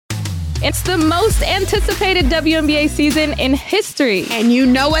It's the most anticipated WNBA season in history. And you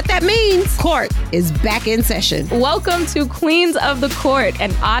know what that means. Court is back in session. Welcome to Queens of the Court,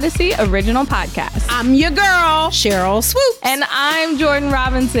 an Odyssey original podcast. I'm your girl, Cheryl Swoop. And I'm Jordan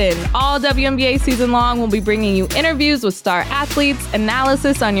Robinson. All WNBA season long, we'll be bringing you interviews with star athletes,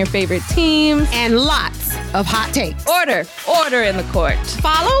 analysis on your favorite teams, and lots of hot takes. Order in the court.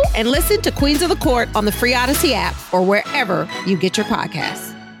 Follow and listen to Queens of the Court on the free Odyssey app or wherever you get your podcasts.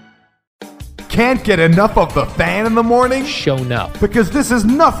 Can't get enough of the fan in the morning? Shown up. Because this is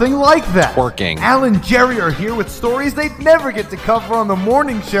nothing like that. Working. Al and Jerry are here with stories they'd never get to cover on the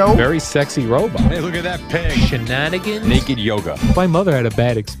morning show. Very sexy robot. Hey, look at that pig. Shenanigans. Naked yoga. My mother had a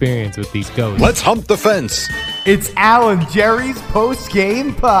bad experience with these ghosts. Let's hump the fence. It's Al and Jerry's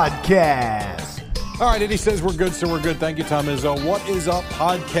Postgame Podcast. All right, Eddie says we're good, so we're good. Thank you, Tom Izzo. What is up?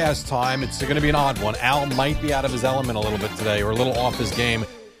 Podcast time. It's going to be an odd one. Al might be out of his element a little bit today, or a little off his game,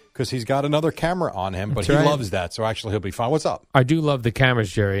 because he's got another camera on him, but he loves that, so actually he'll be fine. What's up? I do love the cameras,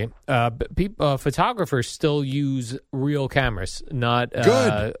 Jerry. Photographers still use real cameras, not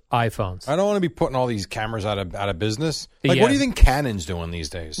iPhones. I don't want to be putting all these cameras out of business. Like, Yeah. what do you think Canon's doing these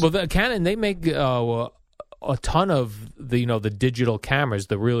days? Well, the Canon, they make a ton of the digital cameras,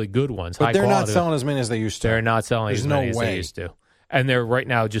 the really good ones. But high they're quality. not selling as many as they used to. They're not selling There's as many no as way. they used to. And they're right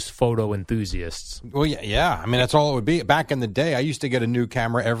now just photo enthusiasts. Well, yeah. I mean, that's all it would be. Back in the day, I used to get a new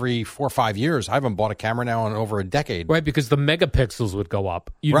camera every 4 or 5 years. I haven't bought a camera now in over a decade. Right, because the megapixels would go up.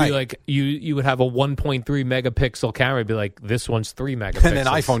 You'd be like, you would have a 1.3 megapixel camera. It'd be like, this one's 3 megapixels. And then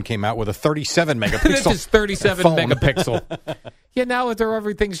iPhone came out with a 37 megapixel. This is 37 phone. megapixel. Yeah, now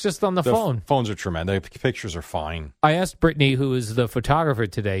everything's just on the phone. Phones are tremendous. The pictures are fine. I asked Brittany, who is the photographer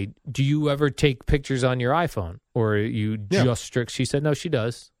today, do you ever take pictures on your iPhone? Or you just strict? She said, no, she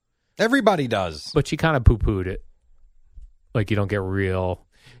does. Everybody does. But she kind of poo-pooed it. Like, you don't get real.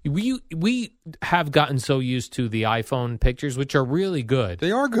 We have gotten so used to the iPhone pictures, which are really good.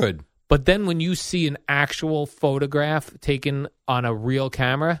 They are good. But then when you see an actual photograph taken on a real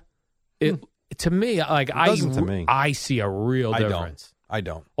camera, to me, I see a real difference. I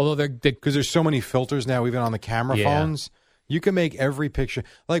don't. Although because there's so many filters now, even on the camera phones, you can make every picture.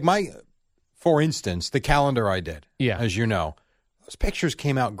 Like for instance, the calendar I did. Yeah, as you know, those pictures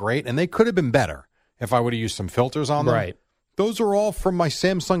came out great, and they could have been better if I would have used some filters on them. Right. Those are all from my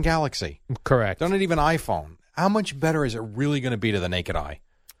Samsung Galaxy. Correct. They're not even iPhone. How much better is it really going to be to the naked eye?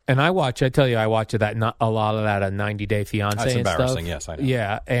 And I watch a lot of that on 90 Day Fiancé. That's and embarrassing. Stuff. Yes, I know.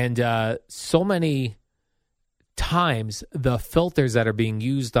 Yeah, and so many times the filters that are being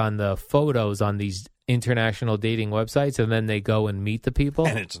used on the photos on these international dating websites, and then they go and meet the people,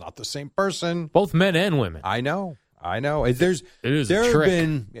 and it's not the same person, both men and women. I know. There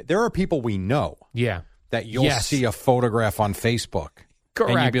are people we know. Yeah, that you'll see a photograph on Facebook.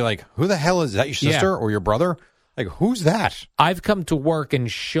 Correct. And you'd be like, who the hell is that? Your sister or your brother? Like, who's that? I've come to work and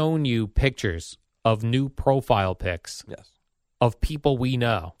shown you pictures of new profile pics. Yes. Of people we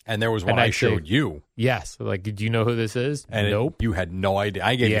know. And there was one I showed you. Yes. Like, do you know who this is? And nope. You had no idea.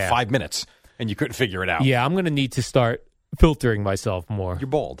 I gave you 5 minutes, and you couldn't figure it out. Yeah, I'm going to need to start filtering myself more. You're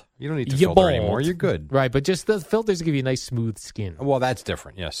bold. You don't need to filter anymore. You're good. Right, but just the filters give you a nice, smooth skin. Well, that's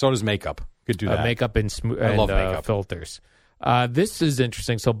different. Yeah, so does makeup. Could do that. Makeup and I love makeup. Filters. This is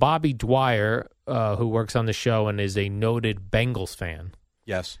interesting. So Bobby Dwyer, who works on the show and is a noted Bengals fan.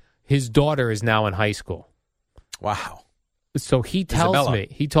 Yes. His daughter is now in high school. Wow. So he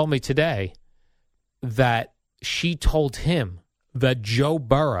told me today that she told him that Joe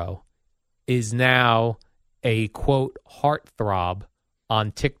Burrow is now a, quote, heartthrob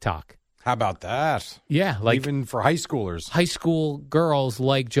on TikTok. How about that? Yeah. Like, even for high schoolers. High school girls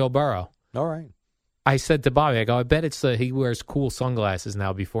like Joe Burrow. All right. I said to Bobby, I bet it's he wears cool sunglasses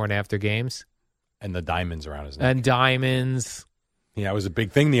now before and after games. And the diamonds around his neck. And diamonds. Yeah, it was a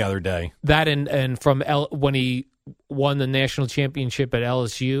big thing the other day. That and from when he won the national championship at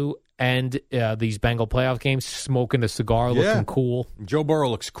LSU and these Bengal playoff games, smoking a cigar, looking cool. Joe Burrow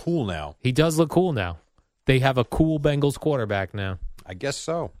looks cool now. He does look cool now. They have a cool Bengals quarterback now. I guess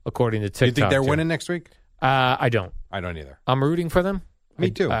so. According to TikTok. You think they're winning next week? I don't. I don't either. I'm rooting for them. Me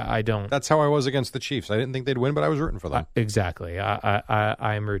too. I don't. That's how I was against the Chiefs. I didn't think they'd win, but I was rooting for them. Exactly.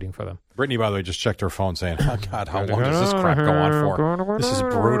 I am rooting for them. Brittany, by the way, just checked her phone saying, oh, God, how long does this crap go on for? This is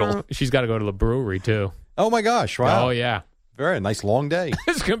brutal. She's got to go to the brewery, too. Oh, my gosh. Wow. Oh, yeah. Very nice long day.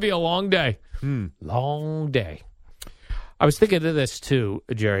 It's going to be a long day. Long day. I was thinking of this, too,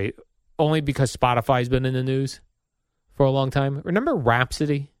 Jerry, only because Spotify's been in the news for a long time. Remember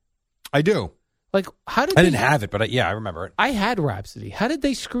Rhapsody? I do. Like, how did I didn't have it, but I remember it. I had Rhapsody. How did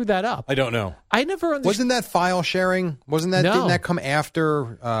they screw that up? I don't know. I never understood. Wasn't that file sharing? Wasn't that? No. Didn't that come after?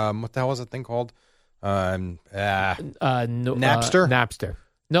 What the hell was that thing called? Napster. Napster.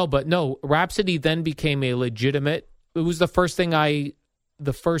 No. Rhapsody then became a legitimate. It was the first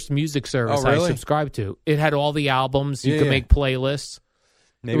music service I subscribed to. It had all the albums. You could make playlists.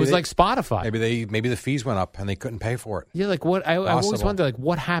 Maybe it was like Spotify. Maybe the fees went up and they couldn't pay for it. Yeah, like what? I always wonder, like,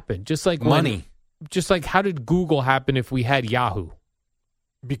 what happened? Just like money. Just like, how did Google happen if we had Yahoo?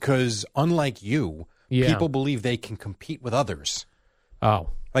 Because unlike you, people believe they can compete with others.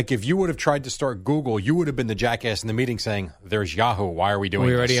 Oh. Like if you would have tried to start Google, you would have been the jackass in the meeting saying, there's Yahoo. Why are we doing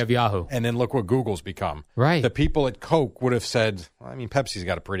this? We already have Yahoo. And then look what Google's become. Right. The people at Coke would have said, well, I mean, Pepsi's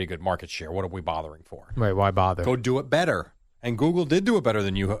got a pretty good market share. What are we bothering for? Right. Why bother? Go do it better. And Google did do it better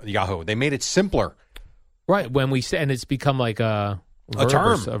than Yahoo. They made it simpler. Right. When we say, and it's become like a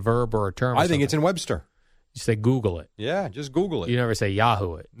term. A verb or a term. I think it's in Webster. You say Google it. Yeah, just Google it. You never say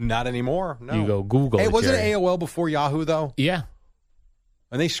Yahoo it. Not anymore. No. You go Google it. Hey, wasn't Jerry. it AOL before Yahoo, though? Yeah.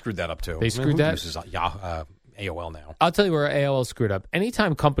 And they screwed that up, too. They screwed that? Who uses AOL now? I'll tell you where AOL screwed up.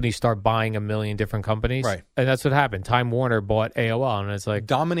 Anytime companies start buying a million different companies, right. And that's what happened. Time Warner bought AOL, and it's like...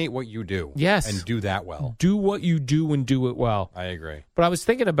 Dominate what you do. Yes. And do that well. Do what you do and do it well. I agree. But I was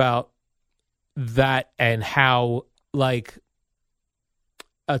thinking about that and how, like,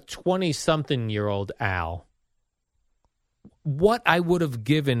 a 20-something-year-old Al, what I would have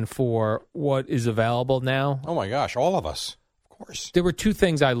given for what is available now. Oh, my gosh. All of us. Of course. There were two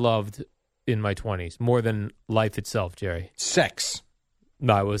things I loved in my 20s, more than life itself, Jerry. Sex.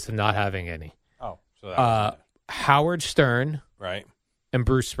 No, I was not having any. Oh. So that was Howard Stern. Right. And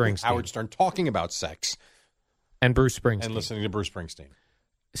Bruce Springsteen. Howard Stern talking about sex. And Bruce Springsteen. And listening to Bruce Springsteen.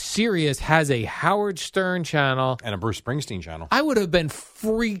 Sirius has a Howard Stern channel. And a Bruce Springsteen channel. I would have been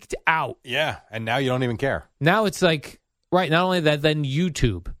freaked out. Yeah. And now you don't even care. Now it's like, right, not only that, then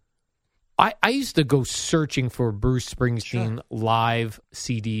YouTube. I used to go searching for Bruce Springsteen live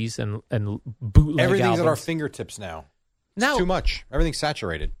CDs and bootleg Everything's albums. at our fingertips now. It's too much. Everything's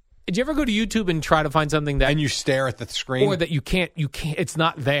saturated. Did you ever go to YouTube and try to find something that... And you stare at the screen? Or that you can't, it's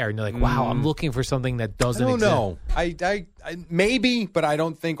not there. And you're like, wow, I'm looking for something that doesn't exist. I don't know. I maybe, but I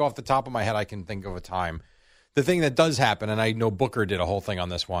don't think off the top of my head I can think of a time. The thing that does happen, and I know Booker did a whole thing on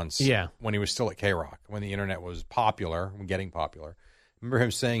this once. Yeah. When he was still at K-Rock, when the internet was popular, getting popular. Remember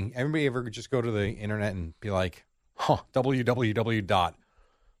him saying, everybody ever just go to the internet and be like, www.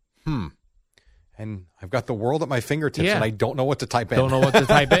 And I've got the world at my fingertips, and I don't know what to type in. Don't know what to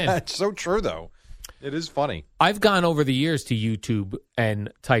type in. It's so true, though. It is funny. I've gone over the years to YouTube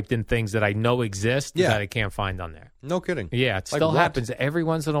and typed in things that I know exist that I can't find on there. No kidding. Yeah, it still happens every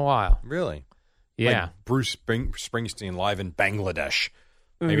once in a while. Really? Yeah. Like Bruce Springsteen live in Bangladesh.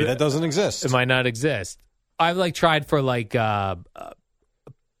 Maybe that doesn't exist. It might not exist. I've tried for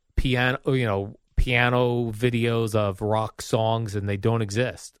piano videos of rock songs, and they don't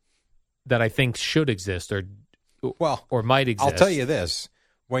exist. That I think should exist or might exist. I'll tell you this.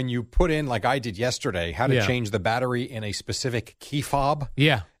 When you put in, like I did yesterday, how to change the battery in a specific key fob.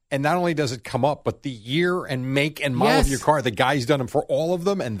 Yeah. And not only does it come up, but the year and make and model of your car, the guy's done them for all of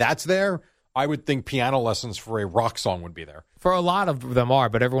them, and that's there. I would think piano lessons for a rock song would be there. For a lot of them are,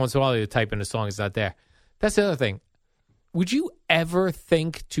 but every once in a while you type in a song, it's not there. That's the other thing. Would you ever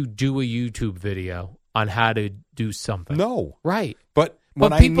think to do a YouTube video on how to do something? No. Right. But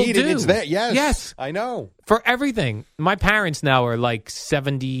when I need it, it's there. Yes. Yes. I know. For everything. My parents now are like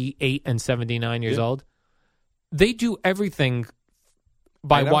 78 and 79 years old. They do everything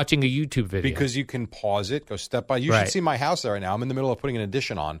by watching a YouTube video. Because you can pause it, go step by. You should see my house there right now. I'm in the middle of putting an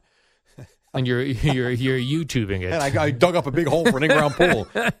addition on. And you're YouTubing it. And I dug up a big hole for an in-ground pool.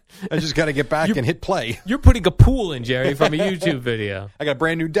 I just got to get back and hit play. You're putting a pool in, Jerry, from a YouTube video. I got a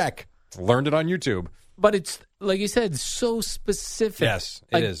brand new deck. Learned it on YouTube. But it's, like you said, so specific. Yes,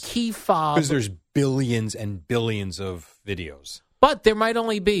 it is. A key fob. Because there's billions and billions of videos. But there might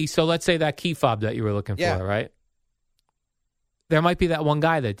only be, so let's say that key fob that you were looking for, right? There might be that one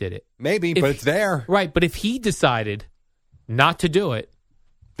guy that did it. Maybe, but it's there. Right, but if he decided not to do it,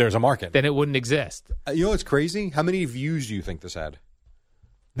 there's a market. Then it wouldn't exist. You know what's crazy? How many views do you think this had?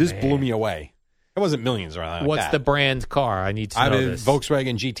 This blew me away. It wasn't millions or anything. What's the brand car? I need to know this.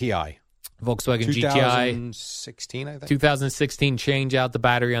 Volkswagen GTI. Volkswagen 2016, I think. 2016, change out the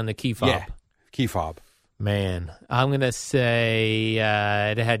battery on the key fob. Yeah, key fob. Man, I'm going to say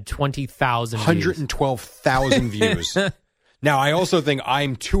it had 20,000 views. 112,000 views. Now, I also think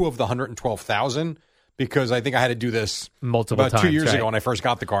I'm two of the 112,000 because I think I had to do this multiple about times, 2 years ago when I first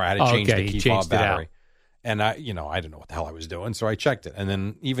got the car. I had to change the key fob battery. And I didn't know what the hell I was doing, so I checked it. And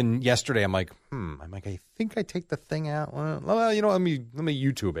then even yesterday, I'm like, I think I take the thing out. Well, let me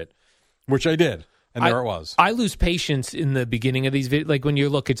YouTube it, which I did. And there it was. I lose patience in the beginning of these videos. Like when you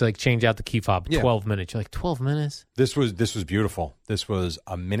look, it's like change out the key fob, 12 minutes. You're like, 12 minutes? This was beautiful. This was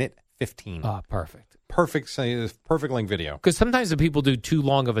 1:15. Oh, perfect. Perfect length video. Because sometimes the people do too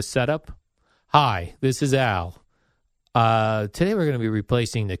long of a setup. Hi, this is Al. Today we're going to be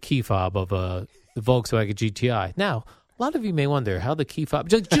replacing the key fob of the Volkswagen GTI. Now, a lot of you may wonder how the key fob.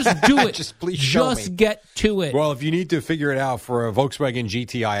 Just do it. Please show me. Get to it. Well, if you need to figure it out for a Volkswagen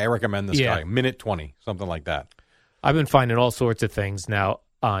GTI, I recommend this guy. 1:20, something like that. I've been finding all sorts of things now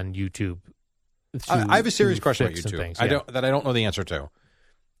on YouTube. I have a serious question about YouTube things, I don't know the answer to.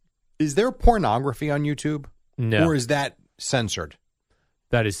 Is there pornography on YouTube? No. Or is that censored?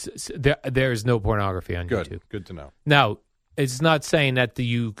 That is there is no pornography on YouTube. Good to know. Now, it's not saying that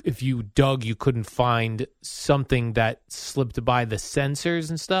if you dug, you couldn't find something that slipped by the censors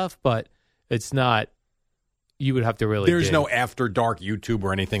and stuff, but it's not. You would have to really. There's no after dark YouTube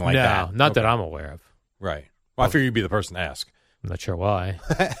or anything like that. No, not that I'm aware of. Right. Well, I figure you'd be the person to ask. I'm not sure why.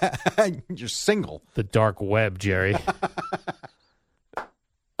 You're single. The dark web, Jerry.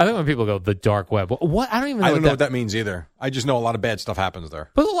 I think when people go the dark web, what? I don't even know. I don't know what that means either. I just know a lot of bad stuff happens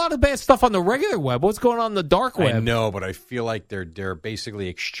there. But a lot of bad stuff on the regular web. What's going on in the dark web? I know, but I feel like they're basically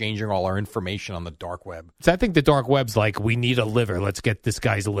exchanging all our information on the dark web. So I think the dark web's like, we need a liver. Let's get this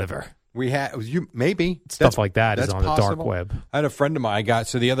guy's liver. Maybe stuff like that is on possible. The dark web. I had a friend of mine.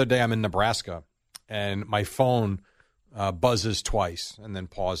 So the other day I'm in Nebraska, and my phone buzzes twice and then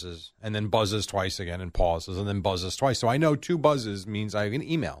pauses and then buzzes twice again and pauses and then buzzes twice. So I know 2 buzzes means I have an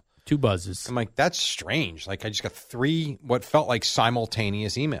email. 2 buzzes. I'm like, that's strange. Like I just got 3 what felt like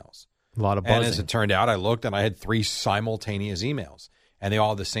simultaneous emails. A lot of buzzing. And as it turned out, I looked and I had 3 simultaneous emails, and they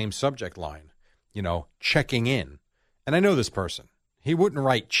all had the same subject line, checking in. And I know this person. He wouldn't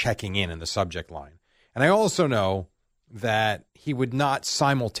write checking in the subject line. And I also know that he would not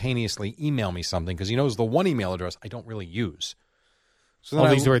simultaneously email me something because he knows the one email address I don't really use. So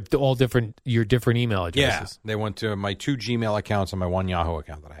these are all different, your different email addresses. Yeah, they went to my 2 Gmail accounts and my 1 Yahoo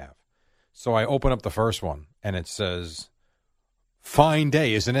account that I have. So I open up the first one, and it says, fine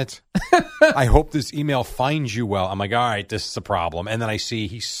day, isn't it? I hope this email finds you well. I'm like, all right, this is a problem. And then I see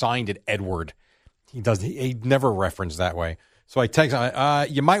he signed it Edward. He never referenced that way. So I text him,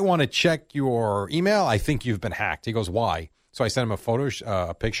 you might want to check your email. I think you've been hacked. He goes, why? So I sent him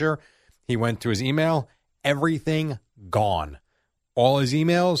a picture. He went to his email. Everything gone. All his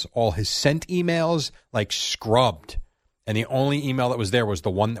emails, all his sent emails, like scrubbed. And the only email that was there was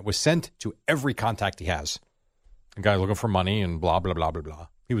the one that was sent to every contact he has. A guy looking for money and blah, blah, blah, blah, blah.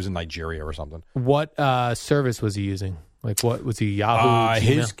 He was in Nigeria or something. What service was he using? Like, what was he, Yahoo? Gmail?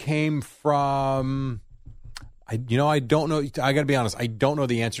 His came from... I don't know. I got to be honest. I don't know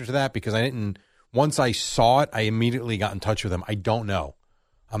the answer to that because I didn't. Once I saw it, I immediately got in touch with him. I don't know.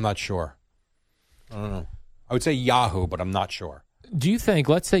 I'm not sure. I don't know. I would say Yahoo, but I'm not sure. Do you think?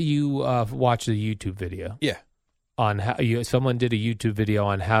 Let's say you watched a YouTube video. Yeah. On how someone did a YouTube video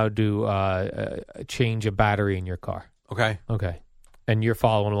on how to change a battery in your car. Okay. And you're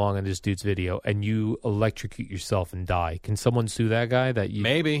following along in this dude's video, and you electrocute yourself and die. Can someone sue that guy?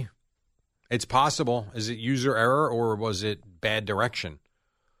 Maybe. It's possible. Is it user error or was it bad direction?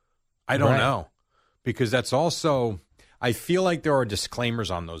 I don't know. Because that's also, I feel like there are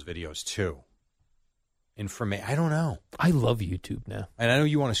disclaimers on those videos too. I don't know. I love YouTube now. And I know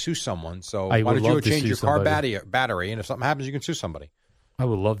you want to sue someone, so why don't you change your car battery, and if something happens, you can sue somebody. I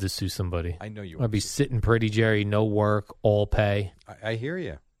would love to sue somebody. I know you would. I'd be sitting pretty, Jerry, no work, all pay. I hear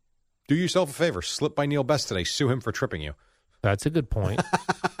you. Do yourself a favor. Slip by Neil Best today. Sue him for tripping you. That's a good point.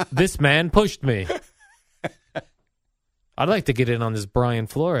 This man pushed me. I'd like to get in on this Brian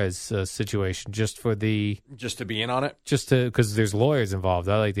Flores situation just to be in on it? Because there's lawyers involved.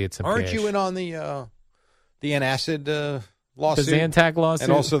 I'd like to get some Aren't cash. you in on the antacid lawsuit? The Zantac lawsuit?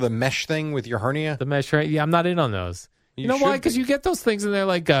 And also the mesh thing with your hernia? The mesh, right? Yeah, I'm not in on those. You know why? Because you get those things and they're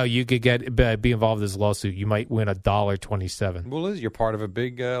like, you could be involved in this lawsuit. You might win $1.27. Well, Liz, you're part of a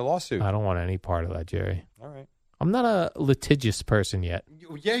big lawsuit. I don't want any part of that, Jerry. All right. I'm not a litigious person yet.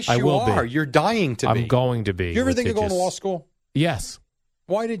 Yes, you are. You're dying to be. I'm going to be. You ever think of going to law school? Yes.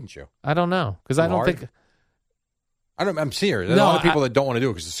 Why didn't you? I don't know. Because I don't think... I'm serious. There's a lot of people that don't want to do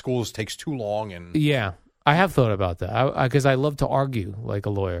it because the schools takes too long. And yeah. I have thought about that. Because I love to argue like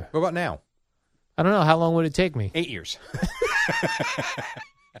a lawyer. What about now? I don't know. How long would it take me? 8 years.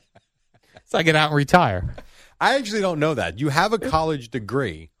 So I get out and retire. I actually don't know that. You have a college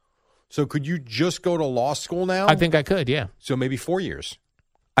degree. So could you just go to law school now? I think I could, yeah. So maybe 4 years.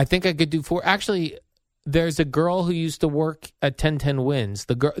 I think I could do 4. Actually, There's a girl who used to work at 1010 Wins.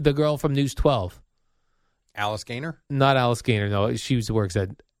 The girl from News 12. Alice Gaynor? Not Alice Gaynor. No, she works at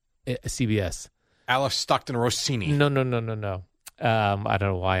CBS. Alice Stockton Rossini. No. I don't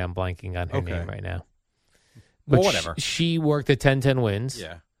know why I'm blanking on her name right now. But well, whatever. She worked at 1010 Wins.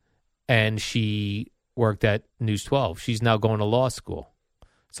 Yeah. And she worked at News 12. She's now going to law school.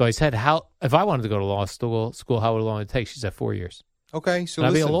 So I said, if I wanted to go to law school, how long would it take? She said 4 years. Okay, so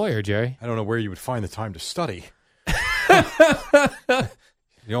I'd be a lawyer, Jerry. I don't know where you would find the time to study.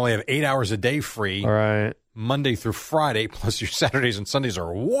 You only have 8 hours a day free. All right. Monday through Friday, plus your Saturdays and Sundays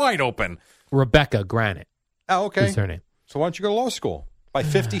are wide open. Rebecca Granite. Oh, okay. Is her name. So why don't you go to law school? By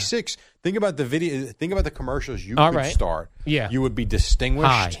 56, think about the video. Think about the commercials you could start. Yeah. You would be distinguished.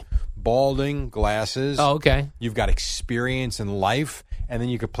 Hi. Balding, glasses. Oh, okay. You've got experience in life, and then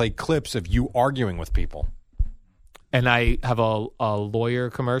you could play clips of you arguing with people. And I have a lawyer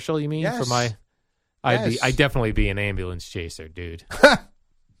commercial, you mean? Yes. For my I'd definitely be an ambulance chaser, dude.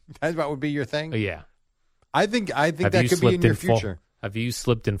 That's what would be your thing? Yeah. I think that could be in your future. Have you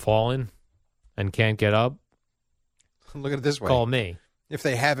slipped and fallen and can't get up? Look at it this way. Call me. If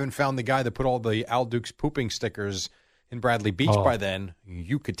they haven't found the guy that put all the Al Dukes pooping stickers in Bradley Beach by then,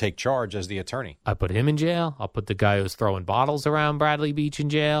 you could take charge as the attorney. I put him in jail. I'll put the guy who's throwing bottles around Bradley Beach in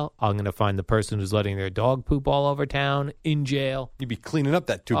jail. I'm going to find the person who's letting their dog poop all over town in jail. You'd be cleaning up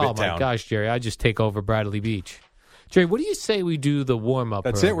that two-bit town. Oh, my gosh, Jerry. I just take over Bradley Beach. Jerry, what do you say we do the warm-up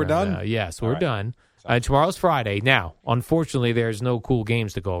That's it? We're done? now? Yes, we're done. Tomorrow's Friday. Now, unfortunately, there's no cool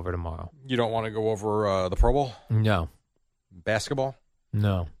games to go over tomorrow. You don't want to go over the Pro Bowl? No. Basketball?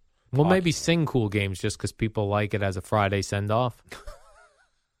 No. We'll maybe sing cool games just because people like it as a Friday send-off.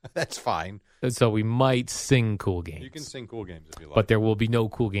 That's fine. So we might sing cool games. You can sing cool games if you like. But there will be no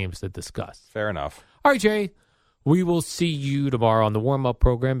cool games to discuss. Fair enough. All right, Jerry. We will see you tomorrow on the warm-up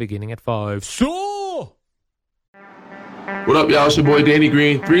program beginning at 5. So... What up, y'all? It's your boy Danny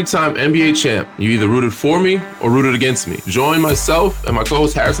Green, 3-time NBA champ. You either rooted for me or rooted against me. Join myself and my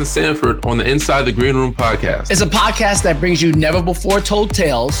co-host Harrison Sanford on the Inside the Green Room podcast. It's a podcast that brings you never-before-told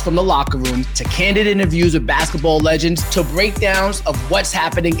tales from the locker room to candid interviews with basketball legends to breakdowns of what's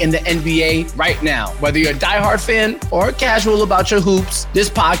happening in the NBA right now. Whether you're a diehard fan or casual about your hoops, this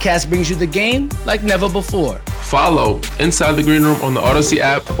podcast brings you the game like never before. Follow Inside the Green Room on the Odyssey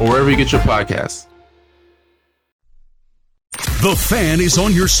app or wherever you get your podcasts. The Fan is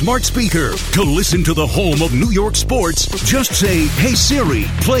on your smart speaker. To listen to the home of New York sports, just say, "Hey Siri,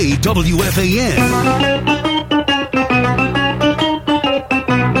 play WFAN."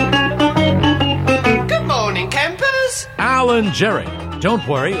 Good morning, campers. Alan Jerry. Don't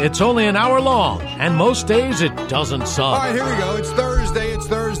worry, it's only an hour long, and most days it doesn't suck. All right, here we go. It's Thursday.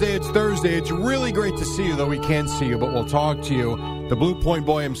 It's really great to see you, though we can't see you, but we'll talk to you. The Blue Point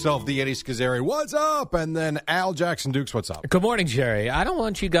Boy himself, the Eddie Scazzeri, what's up? And then Al Jackson Dukes, what's up? Good morning, Jerry. I don't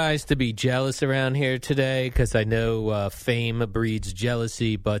want you guys to be jealous around here today because I know fame breeds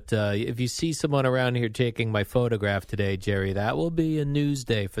jealousy, but if you see someone around here taking my photograph today, Jerry, that will be a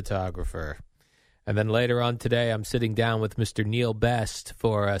Newsday photographer. And then later on today, I'm sitting down with Mr. Neil Best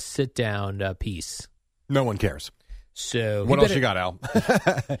for a sit-down piece. No one cares. So what else you got, Al?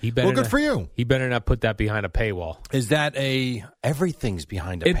 Well, good for you. He better not put that behind a paywall. Is that everything's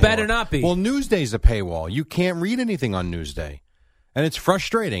behind a paywall? It better not be. Well, Newsday's a paywall. You can't read anything on Newsday. And it's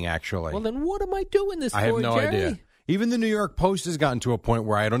frustrating, actually. Well, then what am I doing this for, I have no Jerry? idea. Even the New York Post has gotten to a point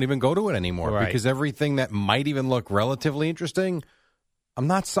where I don't even go to it anymore because everything that might even look relatively interesting,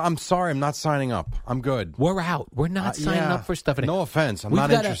 I'm sorry, I'm not signing up. I'm good. We're out. We're not signing up for stuff anymore. No offense. I'm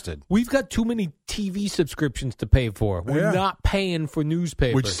not interested. We've got too many TV subscriptions to pay for. We're not paying for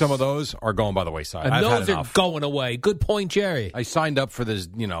newspapers. Which some of those are going by the wayside. And I've those had are enough. going away. Good point, Jerry. I signed up for this,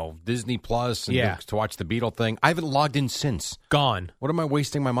 Disney Plus and to watch the Beatle thing. I haven't logged in since. Gone. What am I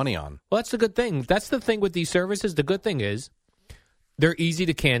wasting my money on? Well, that's the good thing. That's the thing with these services. The good thing is they're easy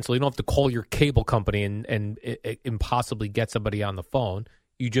to cancel. You don't have to call your cable company and impossibly get somebody on the phone.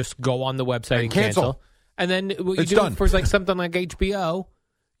 You just go on the website and cancel. And then what you do done. for something like HBO,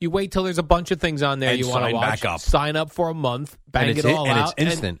 you wait till there's a bunch of things on there and you want to watch. Back up. Sign up for a month, bang it all out, and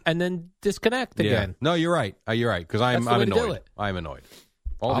it's instant. And then disconnect again. No, you're right. You're right, because I'm annoyed. I'm annoyed.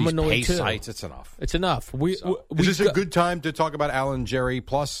 All these pay sites, it's enough. It's enough. Is this a good time to talk about Alan Jerry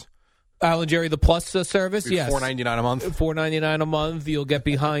Plus? Alan Jerry, the Plus service, yes. $4.99 a month? $4.99 a month. You'll get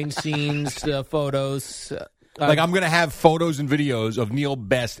behind-scenes photos. I'm going to have photos and videos of Neil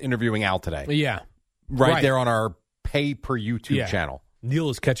Best interviewing Al today. Yeah. Right there on our pay-per-YouTube channel. Neil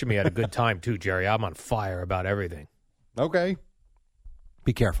is catching me at a good time, too, Jerry. I'm on fire about everything. Okay.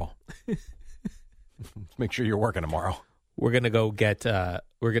 Be careful. Make sure you're working tomorrow. We're going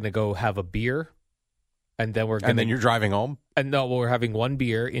to go have a beer And then you're driving home? And no, we're having one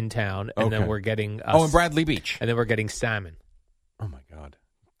beer in town, and then we're getting... in Bradley Beach. And then we're getting salmon. Oh, my God.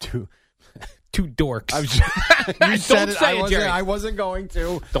 Two dorks. You said it. Jerry. I wasn't going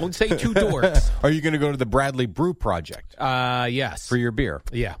to. Don't say two dorks. Are you going to go to the Bradley Brew Project? Yes. For your beer?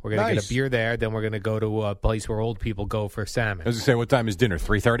 Yeah, we're going to get a beer there. Then we're going to go to a place where old people go for salmon. I was going to say, what time is dinner?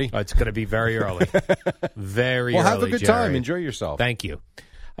 3:30? It's going to be very early. Very early, have a good Jerry. time. Enjoy yourself. Thank you.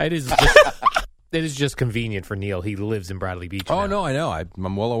 It is just convenient for Neil. He lives in Bradley Beach now. No, I know.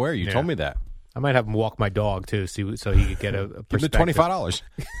 I'm well aware. You told me that. I might have him walk my dog, too, so he could get a perspective. Give him $25.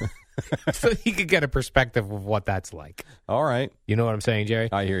 So he could get a perspective of what that's like. All right. You know what I'm saying, Jerry?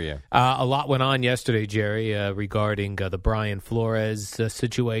 I hear you. A lot went on yesterday, Jerry, regarding the Brian Flores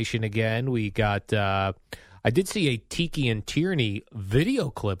situation again. We got, I did see a Tiki and Tierney video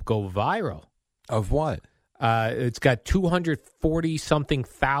clip go viral. Of what? It's got 240-something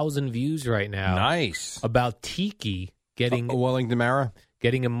thousand views right now. Nice. About Tiki getting... Wellington Mara?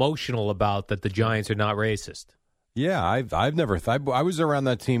 Getting emotional about that the Giants are not racist. Yeah, I've never. I was around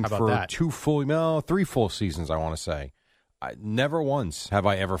that team for that? 3 full seasons. I want to say, never once have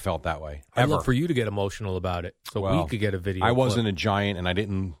I ever felt that way. I'd love for you to get emotional about it, so we could get a video. I wasn't a Giant, and I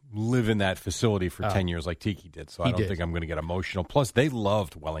didn't live in that facility for 10 years like Tiki did, so I don't think I'm going to get emotional. Plus, they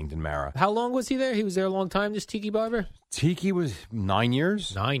loved Wellington Mara. How long was he there? He was there a long time. This Tiki Barber. Tiki was 9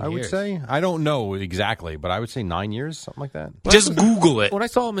 years. I would say. I don't know exactly, but I would say 9 years, something like that. Just Google it. When I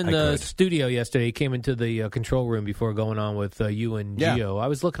saw him in the studio yesterday, he came into the control room before going on with you and Gio. I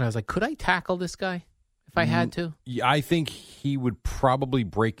was looking. I was like, could I tackle this guy if I had to? I think he would probably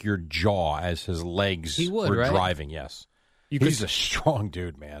break your jaw as his legs were driving. Yes, he's a strong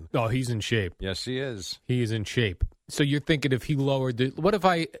dude, man. Oh, he's in shape. Yes, he is. He is in shape. So you're thinking if he lowered the... What if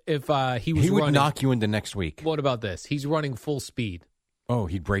he was He would running, knock you into next week. What about this? He's running full speed. Oh,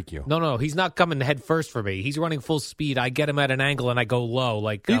 he'd break you. No, he's not coming head first for me. He's running full speed. I get him at an angle and I go low,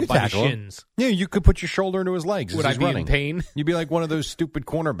 like by the shins. Yeah, you could put your shoulder into his legs. Would I be in pain? You'd be like one of those stupid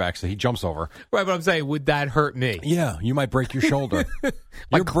cornerbacks that he jumps over. Right, but I'm saying, would that hurt me? Yeah, you might break your shoulder.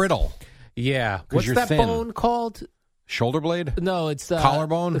 You're brittle. Yeah. What's that bone called? Shoulder blade? No, it's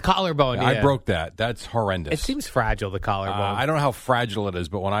collarbone. The collarbone. Yeah. I broke that. That's horrendous. It seems fragile. The collarbone. I don't know how fragile it is,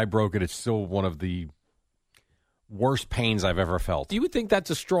 but when I broke it, it's still one of the worst pains I've ever felt. You would think that's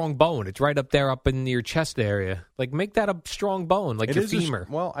a strong bone. It's right up there, up in your chest area. Like make that a strong bone, like your femur.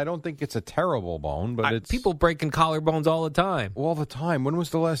 Well, I don't think it's a terrible bone, but it's people breaking collarbones all the time. All the time. When was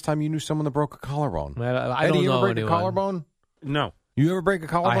the last time you knew someone that broke a collarbone? I don't know. You ever break anyone. a collarbone? No. You ever break a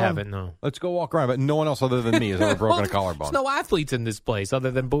collarbone? I haven't, no. Let's go walk around. But no one else other than me has ever broken a collarbone. There's no athletes in this place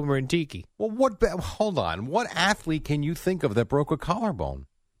other than Boomer and Tiki. Well, hold on. What athlete can you think of that broke a collarbone?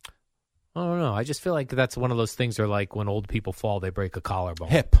 I don't know. I just feel like that's one of those things where, like, when old people fall, they break a collarbone.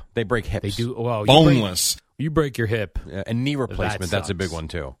 Hip. They break hips. They do. Well, boneless. You break your hip. And knee replacement. That's a big one,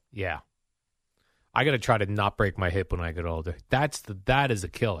 too. Yeah. I got to try to not break my hip when I get older. That is a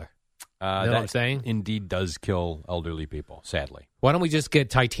killer. You know what I'm saying? Indeed does kill elderly people, sadly. Why don't we just get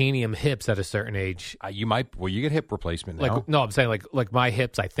titanium hips at a certain age? You might. Well, you get hip replacement now. Like, no, I'm saying like my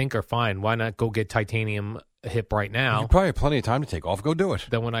hips I think are fine. Why not go get titanium hip right now? You probably have plenty of time to take off. Go do it.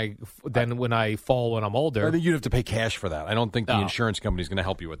 Then when I fall when I'm older. I think you'd have to pay cash for that. I don't think the insurance company's going to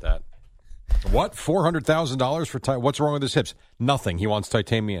help you with that. What? $400,000 for what's wrong with his hips? Nothing. He wants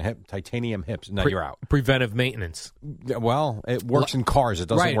titanium hips. Now you're out. Preventive maintenance. Well, it works in cars. It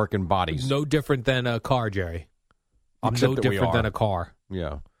doesn't work in bodies. No different than a car, Jerry. Except no different than a car.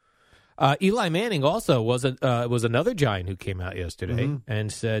 Yeah. Eli Manning also was another Giant who came out yesterday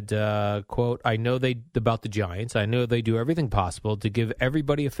and said, quote, I know about the Giants. I know they do everything possible to give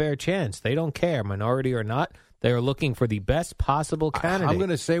everybody a fair chance. They don't care, minority or not. They are looking for the best possible candidate. I'm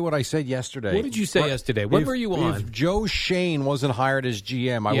going to say what I said yesterday. What did you say yesterday? When were you on? If Joe Shane wasn't hired as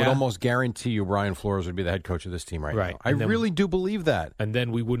GM, I would almost guarantee you Brian Flores would be the head coach of this team right now. I really do believe that. And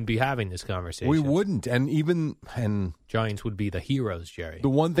then we wouldn't be having this conversation. We wouldn't. And Giants would be the heroes, Jerry. The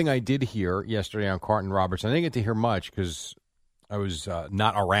one thing I did hear yesterday on Carton Roberts, I didn't get to hear much because I was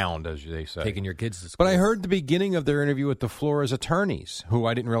not around, as they say. Taking your kids to school. But I heard the beginning of their interview with the Flores attorneys, who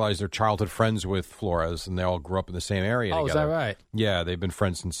I didn't realize they're childhood friends with Flores, and they all grew up in the same area together. Is that right? Yeah, they've been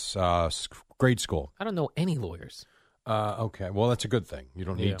friends since grade school. I don't know any lawyers. Okay, well, that's a good thing. You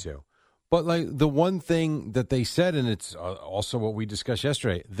don't need to. But like the one thing that they said, and it's also what we discussed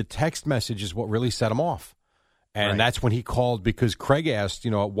yesterday, the text message is what really set him off. And that's when he called because Craig asked,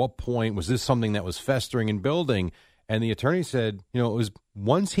 at what point was this something that was festering and building? And the attorney said, it was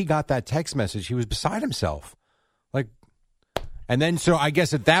once he got that text message, he was beside himself. And then so I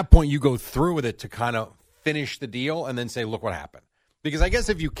guess at that point you go through with it to kind of finish the deal and then say, look what happened. Because I guess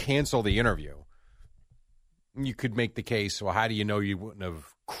if you cancel the interview, you could make the case, well, how do you know you wouldn't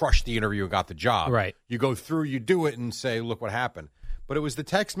have crushed the interview and got the job? Right. You go through, you do it, and say, look what happened. But it was the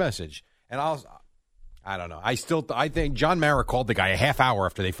text message. And I don't know. I think John Mara called the guy a half hour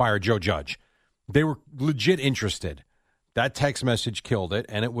after they fired Joe Judge. They were legit interested. That text message killed it,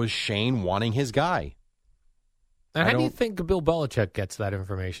 and it was Shane wanting his guy. And how do you think Bill Belichick gets that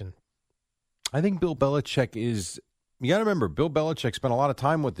information? I think Bill Belichick is... You got to remember, Bill Belichick spent a lot of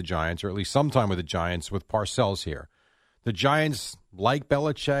time with the Giants, or at least some time with the Giants, with Parcells here. The Giants, like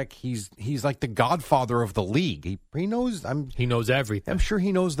Belichick, he's like the godfather of the league. He knows... He knows everything. I'm sure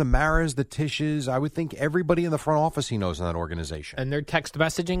he knows the Maras, the Tisches. I would think everybody in the front office he knows in that organization. And they're text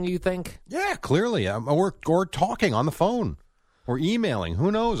messaging, you think? Yeah, clearly. Or talking on the phone. Or emailing.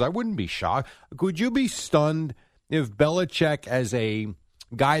 Who knows? I wouldn't be shocked. Would you be stunned if Belichick, as a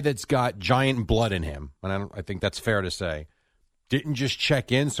guy that's got giant blood in him, and I think that's fair to say, didn't just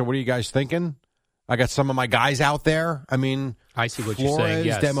check in? So what are you guys thinking? I got some of my guys out there. I mean, I see what Flores, you're saying.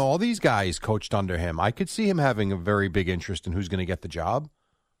 Yes. Demo, all these guys coached under him. I could see him having a very big interest in who's going to get the job.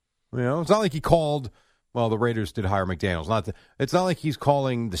 You know, it's not like he called. Well, the Raiders did hire McDaniels. It's not like he's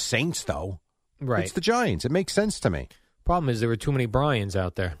calling the Saints, though. Right. It's the Giants. It makes sense to me. Problem is there were too many Bryans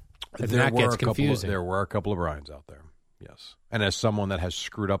out there. That gets confusing. There were a couple of Bryans out there. Yes. And as someone that has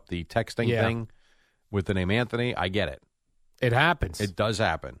screwed up the texting thing with the name Anthony, I get it. It happens. It does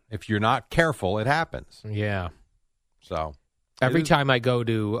happen. If you're not careful, it happens. Yeah. So every time I go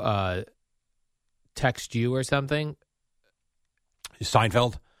to text you or something,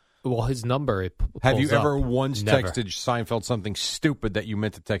 Seinfeld. Well, his number. Have you ever once Never. texted Seinfeld something stupid that you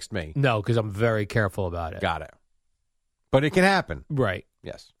meant to text me? No, because I'm very careful about it. Got it. But it can happen. Right.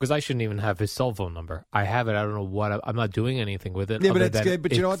 Yes. Because I shouldn't even have his cell phone number. I have it. I don't know what. I'm not doing anything with it. Yeah, but it's good.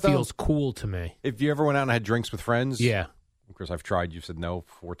 But you know what, though? It feels cool to me. If you ever went out and had drinks with friends. Yeah. Of course, I've tried. You've said no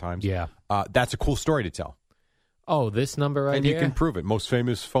 4 times. Yeah. That's a cool story to tell. Oh, this number right and here? And you can prove it. Most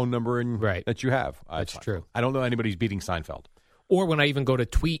famous phone number that you have. That's true. I don't know anybody's beating Seinfeld. Or when I even go to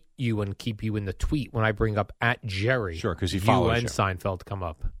tweet you and keep you in the tweet, when I bring up at Jerry. Sure, because he follows you. You And Seinfeld come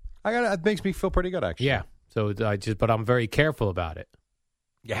up. It makes me feel pretty good, actually. Yeah. So but I'm very careful about it.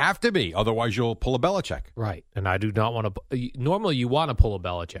 You have to be. Otherwise, you'll pull a Belichick. Right. And I do not want to. Normally, you want to pull a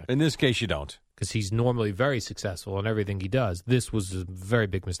Belichick. In this case, you don't. Because he's normally very successful in everything he does. This was a very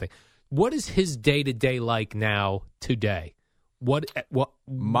big mistake. What is his day-to-day like now, today? How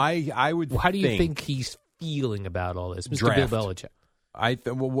do you think he's feeling about all this, Mr. Draft. Bill Belichick?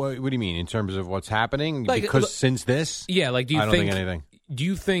 What do you mean in terms of what's happening? Like, because since this, yeah, like I don't think anything. Do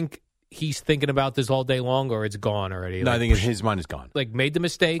you think he's thinking about this all day long, or it's gone already? No, like, I think his mind is gone. Like made the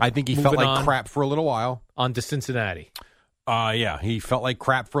mistake. I think he felt like crap for a little while. On to Cincinnati. Yeah, he felt like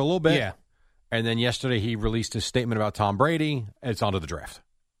crap for a little bit. Yeah, and then yesterday he released his statement about Tom Brady, and it's on to the draft.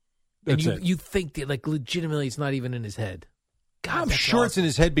 That's and you think that, like, legitimately it's not even in his head? God, I'm sure it's in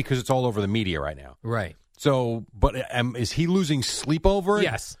his head because it's all over the media right now. Right. So, but is he losing sleep over it?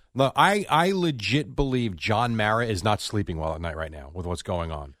 Yes. No, I legit believe John Mara is not sleeping well at night right now with what's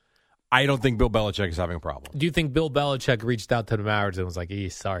going on. I don't think Bill Belichick is having a problem. Do you think Bill Belichick reached out to the Maras and was like,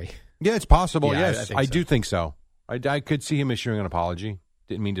 sorry? Yeah, it's possible, Yeah, yes. I do think so. I could see him issuing an apology.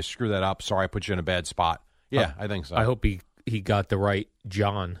 Didn't mean to screw that up. Sorry, I put you in a bad spot. Yeah, I think so. I hope he got the right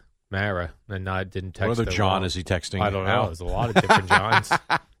John Mara and didn't text. What other John is he texting? I don't know. There's a lot of different Johns.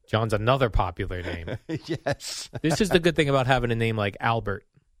 John's another popular name. Yes. This is the good thing about having a name like Albert.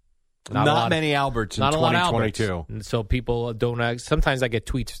 Not many Alberts in 2022. And so people don't. Sometimes I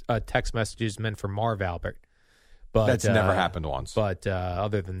get text messages meant for Marv Albert. But that's never happened once. But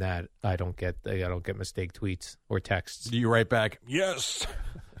other than that, I don't get mistake tweets or texts. Do you write back? Yes.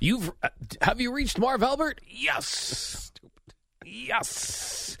 Have you reached Marv Albert? Yes. Stupid.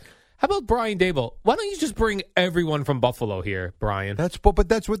 Yes. How about Brian Dable? Why don't you just bring everyone from Buffalo here, Brian? But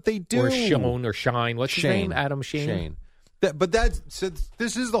that's what they do. Or Shone or Shine. What's his name? Adam Shane.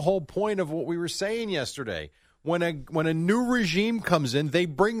 This is the whole point of what we were saying yesterday. When a new regime comes in, they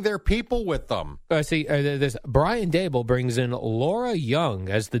bring their people with them. This Brian Dable brings in Laura Young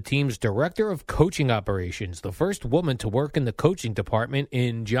as the team's director of coaching operations, the first woman to work in the coaching department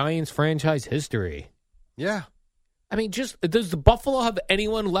in Giants franchise history. Yeah. I mean, does the Buffalo have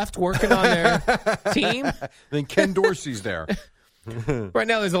anyone left working on their team? Then Ken Dorsey's there. Right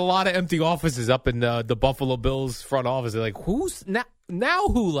now, there's a lot of empty offices up in the Buffalo Bills front office. They're like, who's now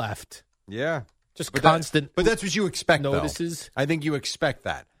who left? Yeah. Constant. But that's what you expect, notices. Though. I think you expect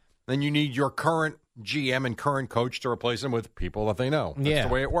that. Then you need your current GM and current coach to replace them with people that they know. That's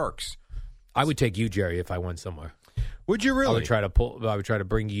the way it works. I would take you, Jerry, if I went somewhere. Would you really? I would try to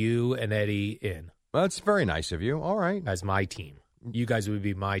bring you and Eddie in. Well, that's very nice of you. All right. As my team. You guys would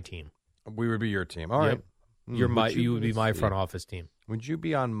be my team. We would be your team. All right. You would be my front office team. Would you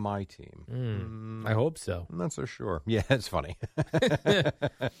be on my team? I hope so. I'm not so sure. Yeah, it's funny.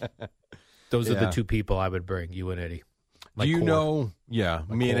 Those are the two people I would bring, you and Eddie. Do you know? Yeah,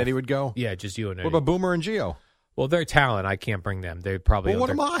 me and Eddie would go? Yeah, just you and Eddie. What about Boomer and Gio? Well, they're talent. I can't bring them. They're probably. Well, what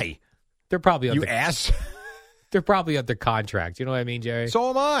am I? They're probably you ass. They're probably under contract. You know what I mean, Jerry? So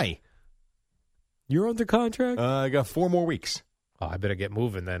am I. You're under contract? I got 4 more weeks. Oh, I better get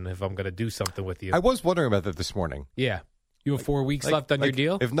moving then if I'm going to do something with you. I was wondering about that this morning. Yeah. You have 4 weeks left on your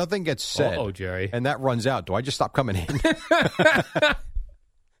deal? If nothing gets said, Jerry, and that runs out, do I just stop coming in?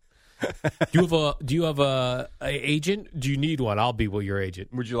 Do you have a agent? Do you need one? I'll be your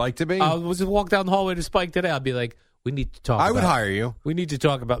agent. Would you like to be? I was walk down the hallway to Spike today. I'd be like, we need to talk. I would hire you. We need to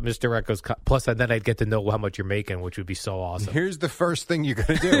talk about Mr. Echo's. Plus, and then I'd get to know how much you're making, which would be so awesome. Here's the first thing you're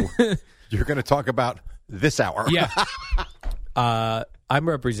going to do. You're going to talk about this hour. Yeah. I'm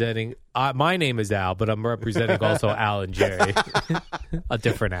representing. My name is Al, but I'm representing also Al and Jerry, a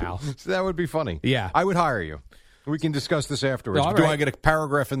different Al. So that would be funny. Yeah, I would hire you. We can discuss this afterwards. No, Do right. I get a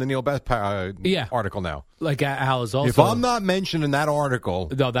paragraph in the Neil Best article now? Like Al is also. If I'm not mentioned in that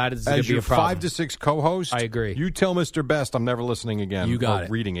article, no, that is as be your a problem. 5 to 6 co-host, I agree. You tell Mr. Best I'm never listening again. You got or it.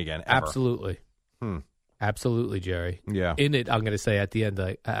 Reading again. Ever. Absolutely. Absolutely, Jerry. Yeah. In it, I'm going to say at the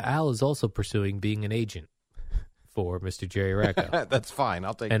end, Al is also pursuing being an agent for Mr. Jerry Recco. That's fine.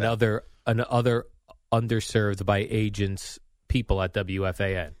 I'll take and that. other underserved by agents people at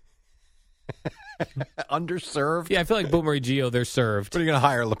WFAN. Underserved? Yeah, I feel like Boomer and Gio, they're served. What are you going to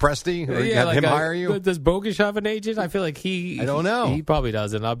hire, Lepresti? Or Yeah, have him hire you? Does Bogish have an agent? I feel like I don't know. He probably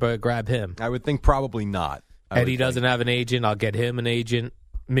doesn't. I'll grab him. I would think probably not. Eddie doesn't have an agent. I'll get him an agent.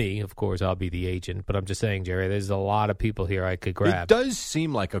 Me, of course, I'll be the agent. But I'm just saying, Jerry, there's a lot of people here I could grab. It does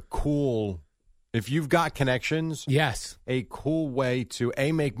seem like a cool, if you've got connections, yes, a cool way to,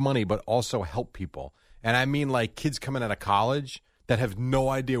 A, make money, but also help people. And I mean like kids coming out of college that have no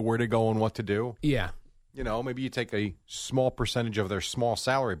idea where to go and what to do. Yeah. You know, maybe you take a small percentage of their small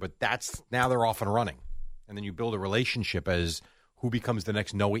salary, but now they're off and running. And then you build a relationship as who becomes the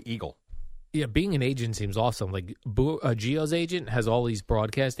next Noah Eagle. Yeah, being an agent seems awesome. Like Gio's agent has all these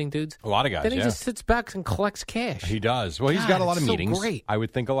broadcasting dudes. A lot of guys, Then he just sits back and collects cash. He does. Well, he's got a lot of meetings. So great. I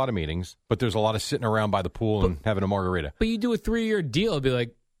would think a lot of meetings, but there's a lot of sitting around by the pool and having a margarita. But you do a 3-year deal, it'd be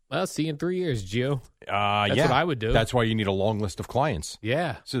like, well, see you in 3 years, Gio. That's what I would do. That's why you need a long list of clients.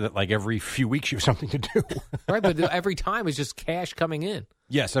 Yeah. So that like every few weeks you have something to do. Right, but every time it's just cash coming in.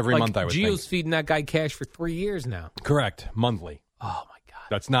 Yes, every month I would think. Gio's feeding that guy cash for 3 years now. Correct. Monthly. Oh, my God.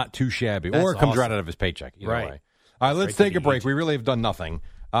 That's not too shabby. That's or it comes awesome. right out of his paycheck. Either Right. way. All right, let's take a break. We really have done nothing.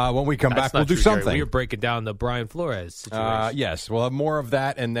 When we come back, we'll do true, something. Jerry. We were breaking down the Brian Flores situation. Yes, we'll have more of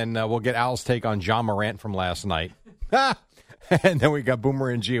that, and then we'll get Al's take on John Morant from last night. And then we got Boomer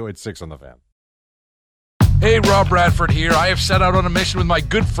and Gio at 6 on the Fan. Hey, Rob Bradford here. I have set out on a mission with my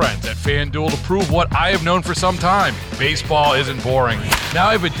good friends at FanDuel to prove what I have known for some time. Baseball isn't boring. Now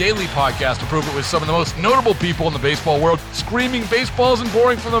I have a daily podcast to prove it with some of the most notable people in the baseball world, screaming baseball isn't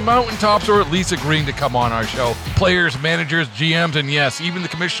boring from the mountaintops, or at least agreeing to come on our show. Players, managers, GMs, and yes, even the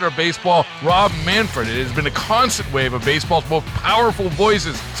commissioner of baseball, Rob Manfred. It has been a constant wave of baseball's most powerful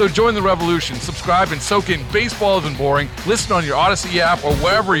voices. So join the revolution. Subscribe and soak in Baseball Isn't Boring. Listen on your Odyssey app or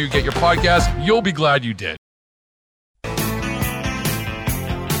wherever you get your podcasts. You'll be glad you did.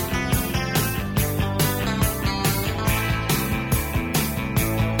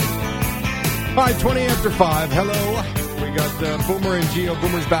 All right, 20 after 5. Hello. We got Boomer and Gio.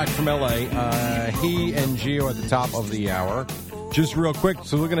 Boomer's back from L.A. He and Gio at the top of the hour. Just real quick,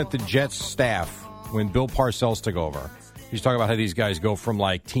 so looking at the Jets staff when Bill Parcells took over. He's talking about how these guys go from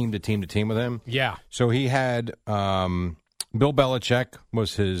like team to team to team with him. Yeah. So he had Bill Belichick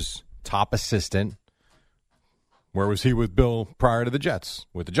was his top assistant. Where was he with Bill prior to the Jets?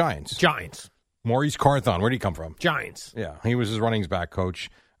 With the Giants. Maurice Carthon, where did he come from? Giants. Yeah, he was his running back coach.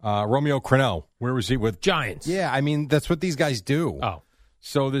 Romeo Crennel, where was he with? Giants. Yeah, I mean, that's what these guys do. Oh.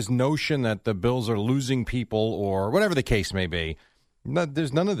 So this notion that the Bills are losing people or whatever the case may be,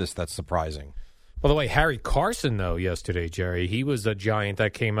 there's none of this that's surprising. By the way, Harry Carson, though, yesterday, Jerry, he was a Giant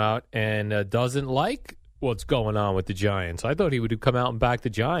that came out and doesn't like what's going on with the Giants. I thought he would come out and back the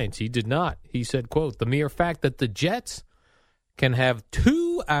Giants. He did not. He said, quote, the mere fact that the Jets can have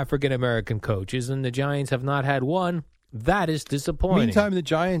 2 African-American coaches and the Giants have not had one, that is disappointing. Meantime, the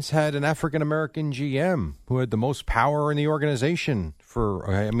Giants had an African-American GM who had the most power in the organization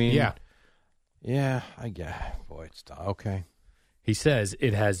for, Yeah, I guess. Boy, it's okay. He says,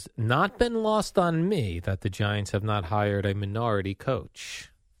 it has not been lost on me that the Giants have not hired a minority coach.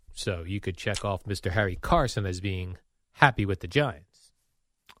 So you could check off Mr. Harry Carson as being happy with the Giants.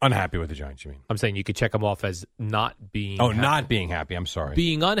 Unhappy with the Giants, you mean? I'm saying you could check him off as not being happy. Not being happy. I'm sorry.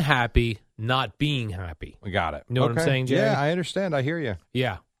 Being unhappy, not being happy. We got it. You know what I'm saying, Jerry? Yeah, I understand. I hear you.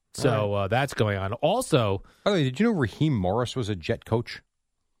 Yeah. So that's going on. Also, by the way, did you know Raheem Morris was a Jet coach?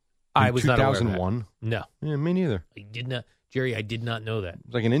 I was 2001? not aware of that. No. Yeah, me neither. I did not. Jerry, I did not know that. He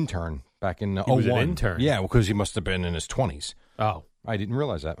was like an intern back in 01. He was an intern? Yeah, because he must have been in his 20s. Oh. I didn't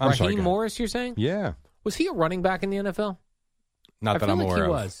realize that. I'm sorry. Raheem Morris, you're saying? Yeah. Was he a running back in the NFL? Not that I'm aware of. He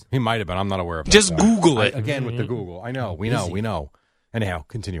was. He might have been. I'm not aware of that. Just Google it. Again, with the Google. I know. We know. Anyhow,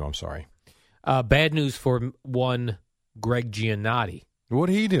 continue. I'm sorry. Bad news for one Greg Giannotti. What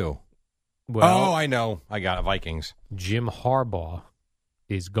did he do? Well, I know. I got it. Vikings. Jim Harbaugh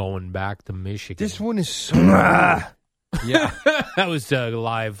is going back to Michigan. This one is so... Yeah. That was a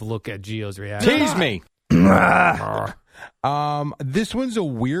live look at Gio's reaction. Tease me. This one's a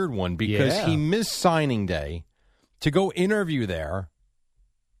weird one because he missed signing day to go interview there,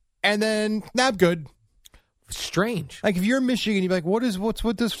 and then not good. Strange. Like if you're in Michigan, you'd be like, "What's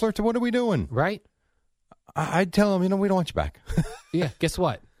with this flirt? What are we doing?" Right? I'd tell him, we don't want you back. Yeah. Guess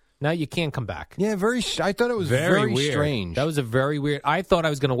what? Now you can't come back. Yeah, I thought it was very weird. strange. That was a very weird. I thought I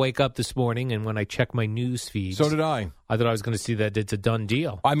was going to wake up this morning, and when I checked my news feeds, so did I. I thought I was going to see that it's a done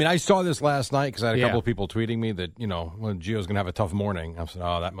deal. I mean, I saw this last night because I had a couple of people tweeting me that well, Gio's going to have a tough morning. I said,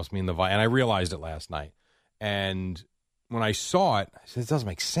 "Oh, that must mean the Vi." And I realized it last night. And when I saw it, I said, "It doesn't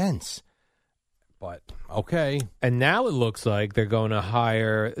make sense." But okay. And now it looks like they're going to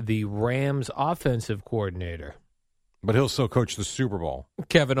hire the Rams offensive coordinator. But he'll still coach the Super Bowl.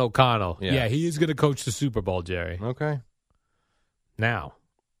 Kevin O'Connell. Yeah, he is going to coach the Super Bowl, Jerry. Okay. Now,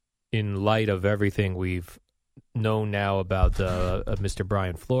 in light of everything we've known now about Mr.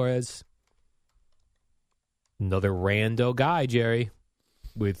 Brian Flores, another rando guy, Jerry,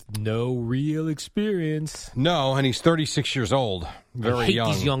 with no real experience. No, and he's 36 years old. Very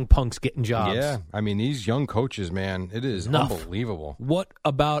young. These young punks getting jobs. Yeah, I mean, these young coaches, man, it is unbelievable. What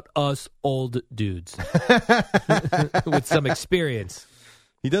about us old dudes with some experience?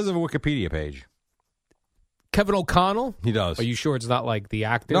 He does have a Wikipedia page. Kevin O'Connell? He does. Are you sure it's not like the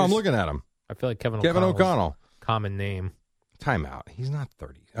actors? No, I'm looking at him. I feel like Kevin O'Connell. Common name. Timeout. He's not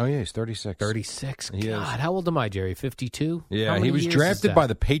 30. Oh, yeah, he's 36. 36? He God, is. How old am I, Jerry? 52? Yeah, he was drafted by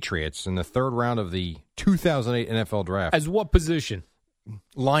the Patriots in the third round of the 2008 NFL draft. As what position?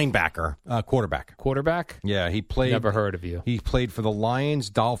 Linebacker. Quarterback. Quarterback? Yeah, he played. Never heard of you. He played for the Lions,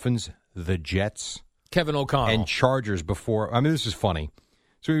 Dolphins, the Jets. Kevin O'Connell. And Chargers before. I mean, this is funny.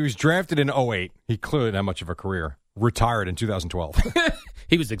 So he was drafted in 2008. He clearly didn't have much of a career. Retired in 2012.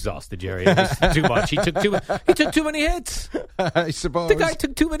 He was exhausted, Jerry. It was too much. He took too many hits. I suppose. The guy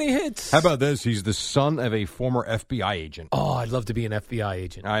took too many hits. How about this? He's the son of a former FBI agent. Oh, I'd love to be an FBI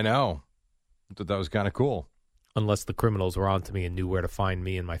agent. I know. I thought that was kind of cool. Unless the criminals were onto me and knew where to find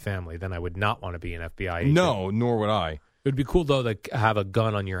me and my family, then I would not want to be an FBI agent. No, nor would I. It would be cool, though, to have a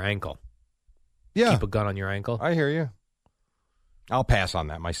gun on your ankle. Yeah. Keep a gun on your ankle. I hear you. I'll pass on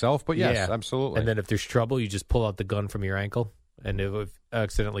that myself, but yes, absolutely. And then if there's trouble, you just pull out the gun from your ankle. And if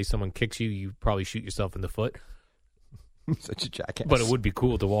accidentally someone kicks you, you probably shoot yourself in the foot. Such a jackass. But it would be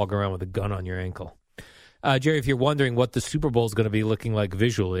cool to walk around with a gun on your ankle. Jerry, if you're wondering what the Super Bowl is going to be looking like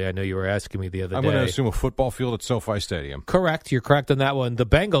visually, I know you were asking me the other day. I'm going to assume a football field at SoFi Stadium. Correct. You're correct on that one. The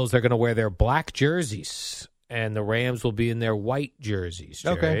Bengals are going to wear their black jerseys, and the Rams will be in their white jerseys,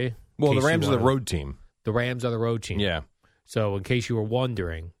 Jerry. Okay. Well, the Rams are the road team. The Rams are the road team. Yeah. So in case you were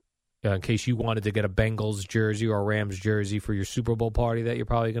wondering, in case you wanted to get a Bengals jersey or a Rams jersey for your Super Bowl party that you're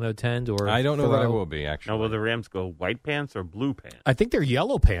probably going to attend, or I don't know that I will be, actually. Now, will the Rams go white pants or blue pants? I think they're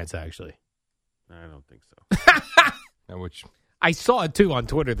yellow pants, actually. I don't think so. Which I saw it, too, on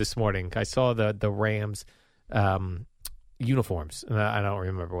Twitter this morning. I saw the Rams uniforms, and I don't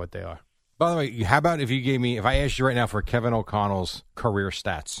remember what they are. By the way, how about if I asked you right now for Kevin O'Connell's career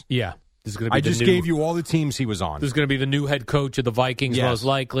stats? Yeah. This is going to be I just gave you all the teams he was on. This is going to be the new head coach of the Vikings, most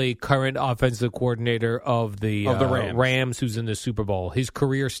likely, current offensive coordinator of the Rams, who's in the Super Bowl. His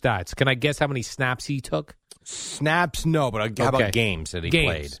career stats. Can I guess how many snaps he took? Snaps, no, but how about games that he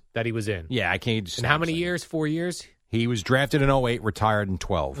played? That he was in. Yeah, I can't. And how many years? 4 years? He was drafted in 2008, retired in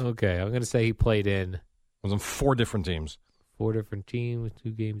 12. Okay, I'm going to say he played in. Was on 4 different teams. 4 different teams, 2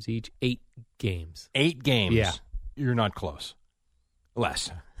 games each, 8 games. 8 games? Yeah. You're not close.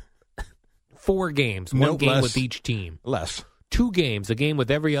 Less. 4 games, one game less, with each team. Less. 2 games, a game with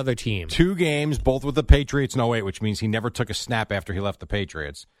every other team. 2 games, both with the Patriots in 2008, which means he never took a snap after he left the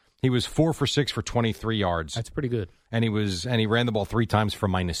Patriots. He was 4 for 6 for 23 yards. That's pretty good. And he ran the ball 3 times for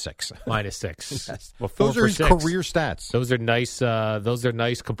 -6. -6. Yes. Well, those are his 6. career stats. Those are nice. Those are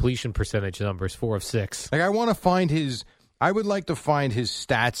nice completion percentage numbers. 4 of 6. Like I want to find his. I would like to find his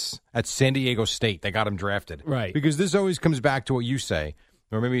stats at San Diego State that got him drafted. Right. Because this always comes back to what you say.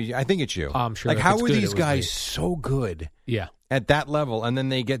 Or maybe, I think it's you. I'm sure. Like, how are these guys so good at that level? And then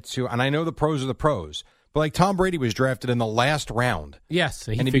they get to, and I know the pros are the pros, but like Tom Brady was drafted in the last round. Yes.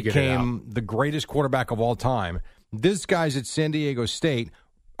 And he became the greatest quarterback of all time. This guy's at San Diego State.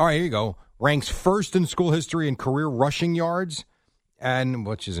 All right, here you go. Ranks first in school history in career rushing yards, and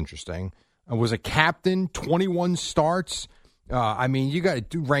which is interesting. Was a captain, 21 starts. You got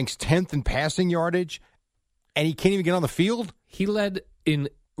ranks 10th in passing yardage, and he can't even get on the field. He led in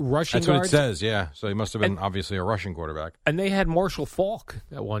rushing yards. That's what it says, yeah. So he must have been obviously a rushing quarterback. And they had Marshall Faulk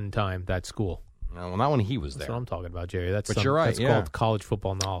at one time, that school. Well, not when he was there. That's what I'm talking about, Jerry. You're right. That's called college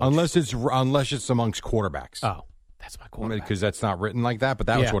football knowledge. Unless it's amongst quarterbacks. Oh, that's my quarterback. Because that's not written like that, but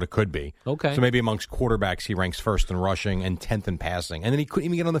that was what it could be. Okay. So maybe amongst quarterbacks, he ranks first in rushing and 10th in passing. And then he couldn't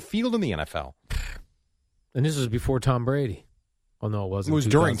even get on the field in the NFL. And this was before Tom Brady. Well, no, it wasn't. It was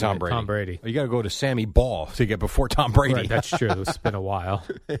during Tom Brady. Tom Brady. You got to go to Sammy Ball to get before Tom Brady. Right, that's true. It's been a while.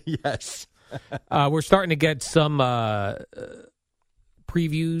 Yes. We're starting to get some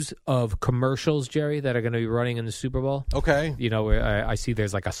previews of commercials, Jerry, that are going to be running in the Super Bowl. Okay. You know, I see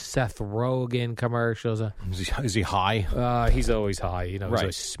there's like a Seth Rogen commercial. Is he high? He's always high. You know, he's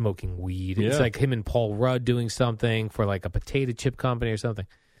always smoking weed. Yeah. It's like him and Paul Rudd doing something for like a potato chip company or something.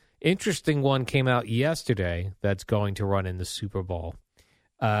 Interesting one came out yesterday that's going to run in the Super Bowl.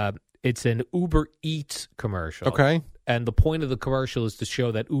 It's an Uber Eats commercial. Okay. And the point of the commercial is to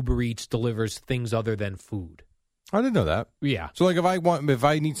show that Uber Eats delivers things other than food. I didn't know that. Yeah. So, like, if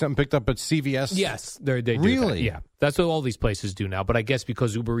I need something picked up at CVS, yes, they do really, that. Yeah, that's what all these places do now. But I guess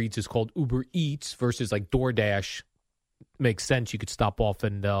because Uber Eats is called Uber Eats versus like DoorDash, makes sense. You could stop off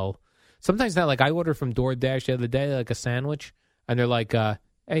and sometimes now, like I ordered from DoorDash the other day, like a sandwich, and they're like,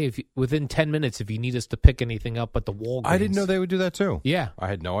 "Hey, within 10 minutes, if you need us to pick anything up at the Walgreens." I didn't know they would do that too. Yeah, I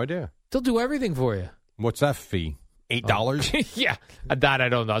had no idea. They'll do everything for you. What's that fee? $8? Yeah, that I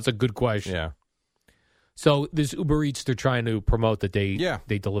don't know. That's a good question. Yeah. So this Uber Eats, they're trying to promote that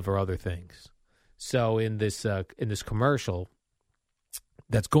they deliver other things. So in this commercial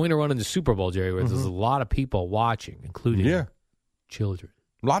that's going to run in the Super Bowl, Jerry, where there's a lot of people watching, including children.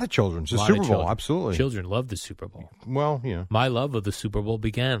 A lot of children. It's the Super Bowl, absolutely. Children love the Super Bowl. Well, yeah. My love of the Super Bowl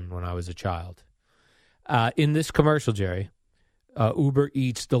began when I was a child. In this commercial, Jerry, Uber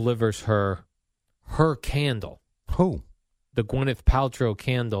Eats delivers her candle. Who? The Gwyneth Paltrow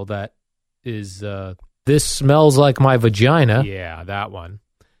candle that is... This smells like my vagina. Yeah, that one.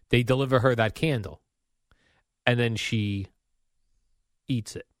 They deliver her that candle. And then she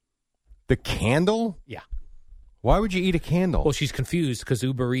eats it. The candle? Yeah. Why would you eat a candle? Well, she's confused because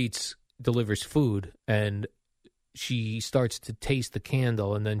Uber Eats delivers food, and she starts to taste the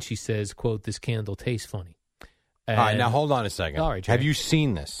candle, and then she says, quote, "This candle tastes funny." And, all right, now hold on a second. All right, Jerry. Have you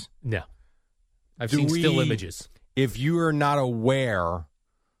seen this? No. I've seen still images. If you are not aware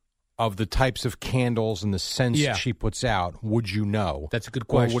of the types of candles and the scents she puts out, would you know? That's a good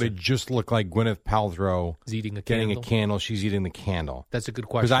question. Or would it just look like Gwyneth Paltrow is eating getting a candle? She's eating the candle. That's a good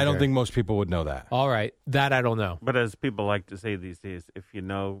question. Because I don't think most people would know that. All right. That I don't know. But as people like to say these days, if you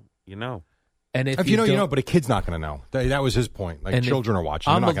know, you know. And if you know, you know, but a kid's not going to know. That was his point. Like, children are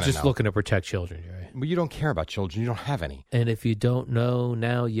watching. I'm not going to know. just looking to protect children, right? But you don't care about children. You don't have any. And if you don't know,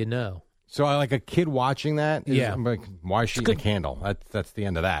 now you know. So, like a kid watching that, I'm like, why is she eating a candle? That's the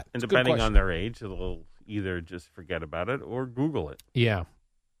end of that. And depending on their age, they'll either just forget about it or Google it. Yeah.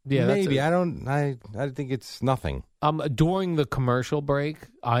 Maybe. I think it's nothing. During the commercial break,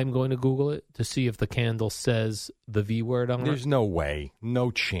 I'm going to Google it to see if the candle says the V word on it. There's no way.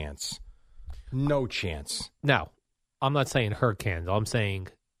 No chance. No chance. Now, I'm not saying her candle. I'm saying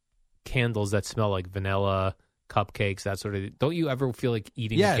candles that smell like vanilla, cupcakes, that sort of. Don't you ever feel like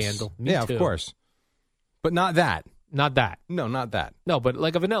eating a candle? Me too. Of course. But not that. Not that. No, not that. No, but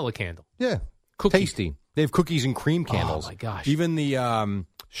like a vanilla candle. Yeah. Cookie. Tasty. They have cookies and cream candles. Oh, my gosh. Even the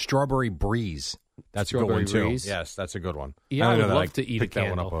strawberry breeze. That's strawberry a good one, breeze? too. Yes, that's a good one. Yeah, I would love to eat a picked that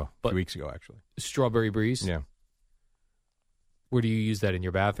candle. one up a few weeks ago, actually. Strawberry breeze? Yeah. Where do you use that? In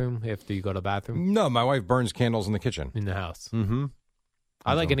your bathroom after you go to the bathroom? No, my wife burns candles in the kitchen. In the house? Mm-hmm.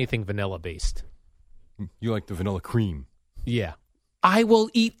 I like anything vanilla-based. You like the vanilla cream? Yeah. I will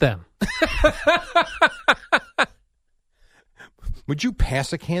eat them. Would you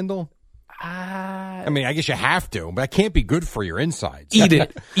pass a candle? I mean, I guess you have to, but that can't be good for your insides. Eat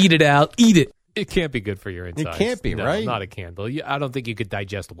it. Eat it out. Eat it. It can't be good for your insides. It can't be, no, right? Not a candle. I don't think you could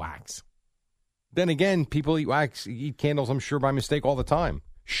digest wax. Then again, people eat candles, I'm sure, by mistake all the time.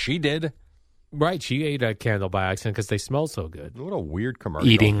 She did. Right. She ate a candle by accident because they smell so good. What a weird commercial.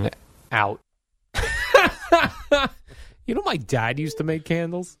 Eating out. You know, my dad used to make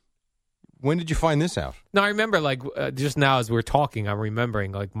candles. When did you find this out? No, I remember, just now as we're talking, I'm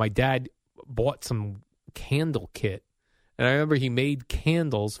remembering, my dad bought some candle kit. And I remember he made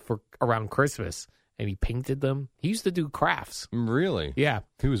candles for around Christmas, and he painted them. He used to do crafts. Really? Yeah.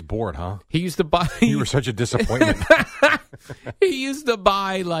 He was bored, huh? He used to buy... You were such a disappointment. He used to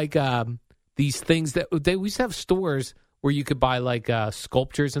buy, these things that... They used to have stores where you could buy,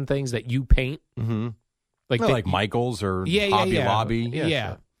 sculptures and things that you paint. Mm-hmm. Like Michael's or Hobby Lobby. Yeah.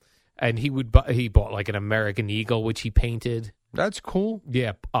 Sure. And he bought, an American Eagle, which he painted. That's cool.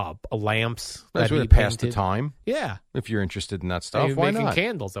 Yeah, lamps. That's that way he to pass painted. the time. Yeah. If you're interested in that stuff, He was why making not?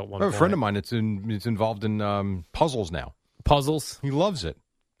 candles at one I have point. a friend of mine that's involved in puzzles now. Puzzles? He loves it.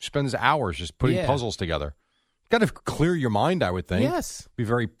 Spends hours just putting puzzles together. Got to clear your mind, I would think. Yes. Be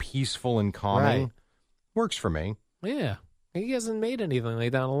very peaceful and calming. Right. Works for me. Yeah. He hasn't made anything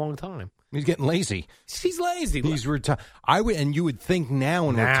like that in a long time. He's getting lazy. He's lazy. He's retired. And you would think now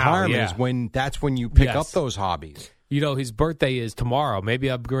in retirement is that's when you pick up those hobbies. You know, his birthday is tomorrow. Maybe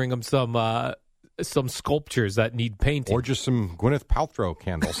I'll bring him some sculptures that need painting, or just some Gwyneth Paltrow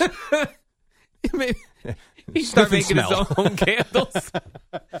candles. Maybe he start making his own candles.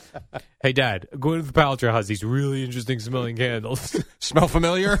 Hey, Dad, Gwyneth Paltrow has these really interesting smelling candles. Smell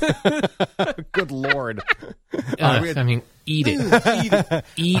familiar? Good Lord. Eat it.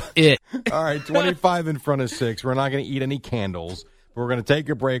 Eat it. All right, 25 in front of 6. We're not going to eat any candles. We're going to take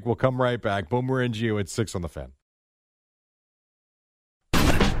a break. We'll come right back. Boomer and Gio at 6 on the Fan.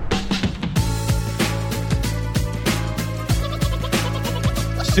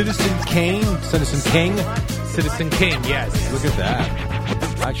 Citizen King, yes. Look at that.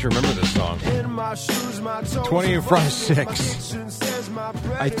 I actually remember this song. 20 in front of 6.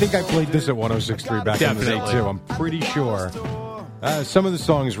 I think I played this at 106.3 back in the day, too. I'm pretty sure. Some of the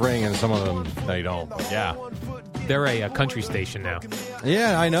songs ring and some of them, they don't. Yeah. They're a country station now.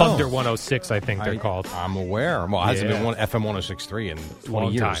 Yeah, I know. Thunder 106, I think they're called. I'm aware. Well, it hasn't been FM 106.3 in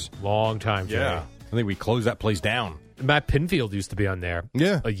 20 years. Long time, Jay. Yeah. I think we closed that place down. Matt Pinfield used to be on there.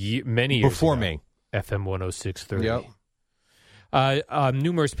 Yeah. Many years before ago. me. FM 106.3. Yep.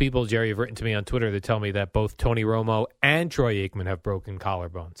 Numerous people, Jerry, have written to me on Twitter that tell me that both Tony Romo and Troy Aikman have broken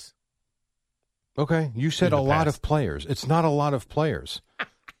collarbones. Okay. You said a lot of players. It's not a lot of players.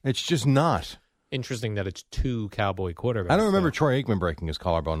 It's just not. Interesting that it's 2 Cowboy quarterbacks. I don't remember Troy Aikman breaking his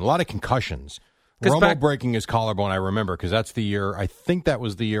collarbone. A lot of concussions. Romo breaking his collarbone, I remember, because that's the year, I think that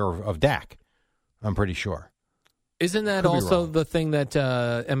was the year of Dak. I'm pretty sure. Isn't that also the thing that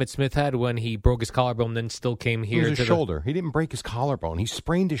Emmitt Smith had when he broke his collarbone, then still came here? It was his shoulder. He didn't break his collarbone. He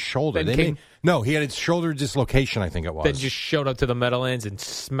sprained his shoulder. No, he had his shoulder dislocation, I think it was. Then just showed up to the Meadowlands and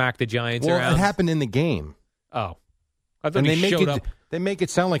smacked the Giants around? Well, it happened in the game. Oh. I thought he showed up. They make it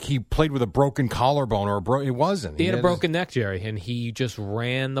sound like he played with a broken collarbone or it wasn't. He had a broken neck, Jerry, and he just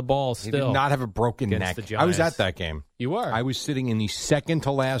ran the ball still. He did not have a broken neck. I was at that game. You were? I was sitting in the second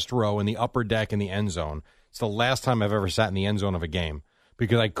to last row in the upper deck in the end zone. It's the last time I've ever sat in the end zone of a game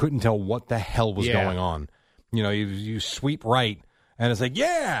because I couldn't tell what the hell was going on. You know, you sweep right, and it's like,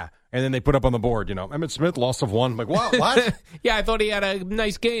 yeah! And then they put up on the board, Emmitt Smith, loss of 1. I'm like, what? Yeah, I thought he had a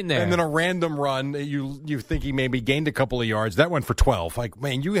nice gain there. And then a random run, you think he maybe gained a couple of yards. That went for 12. Like,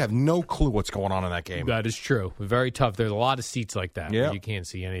 man, you have no clue what's going on in that game. That is true. Very tough. There's a lot of seats like that where you can't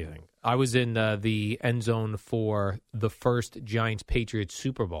see anything. I was in the end zone for the first Giants-Patriots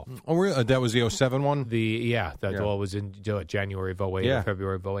Super Bowl. Oh, really? That was the 07 one? All was in January of 08 or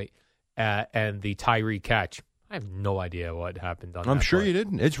February of 08. And the Tyree catch. I have no idea what happened on that. I'm sure play. you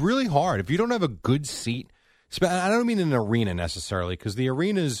didn't. It's really hard. If you don't have a good seat, I don't mean in an arena necessarily, because the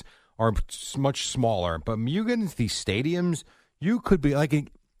arenas are much smaller. But you get into these stadiums, you could be like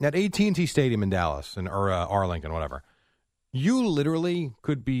at AT&T Stadium in Dallas or Arlington, whatever. You literally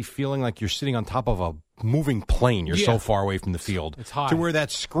could be feeling like you're sitting on top of a moving plane. You're so far away from the field. It's high. To where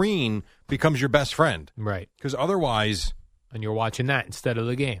that screen becomes your best friend. Right. Because otherwise... And you're watching that instead of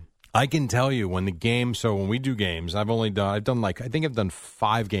the game. I can tell you when we do games, I've done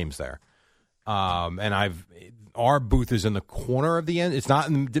 5 games there. And our booth is in the corner of the end. It's not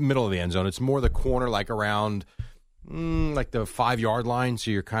in the middle of the end zone. It's more the corner, like around like the 5-yard line.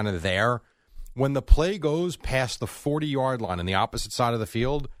 So you're kind of there. When the play goes past the 40-yard line on the opposite side of the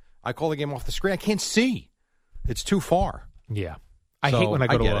field, I call the game off the screen. I can't see. It's too far. Yeah. I hate when I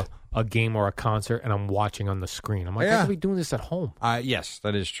go to a game or a concert and I'm watching on the screen. I'm like, I could be doing this at home. Yes,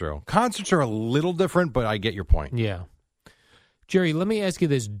 that is true. Concerts are a little different, but I get your point. Yeah. Jerry, let me ask you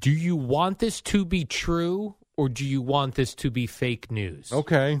this. Do you want this to be true or do you want this to be fake news?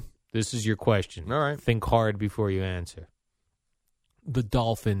 Okay. This is your question. All right. Think hard before you answer. The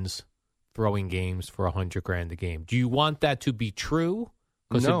Dolphins throwing games for $100,000 a game. Do you want that to be true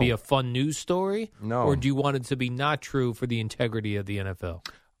because it'd be a fun news story? No. Or do you want it to be not true for the integrity of the NFL?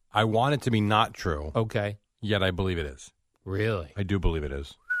 I want it to be not true. Okay. Yet I believe it is. Really? I do believe it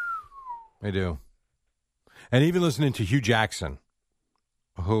is. I do. And even listening to Hugh Jackson,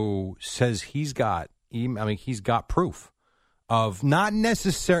 who says he's got proof of not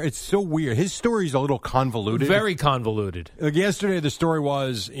necessary. It's so weird. His story is a little convoluted. Very convoluted. Like yesterday, the story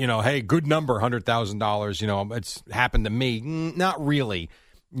was, hey, good number, $100,000. It's happened to me. Not really.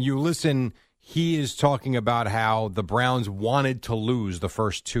 You listen, he is talking about how the Browns wanted to lose the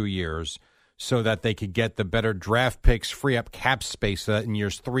first 2 years so that they could get the better draft picks, free up cap space so that in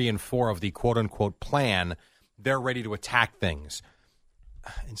years 3 and 4 of the quote-unquote plan, they're ready to attack things.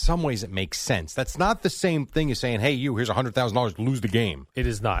 In some ways, it makes sense. That's not the same thing as saying, hey, here's $100,000 to lose the game. It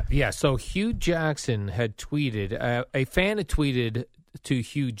is not. Yeah, so Hugh Jackson had tweeted, a fan had tweeted to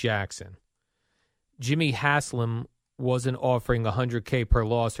Hugh Jackson, Jimmy Haslam wasn't offering $100K per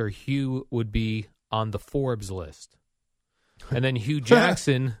loss or Hugh would be on the Forbes list. And then Hugh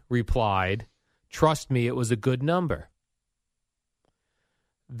Jackson replied, trust me, it was a good number.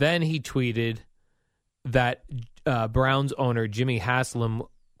 Then he tweeted that Browns owner Jimmy Haslam,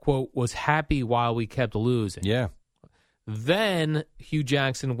 quote, was happy while we kept losing. Yeah. Then Hugh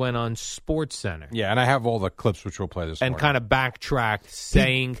Jackson went on SportsCenter. Yeah, and I have all the clips which we'll play this morning. And kind of backtracked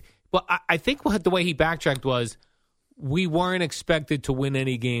saying, well, I think the way he backtracked was, we weren't expected to win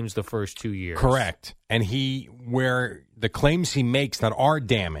any games the first 2 years. Correct. And where the claims he makes that are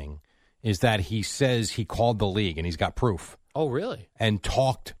damning is that he says he called the league and he's got proof. Oh, really? And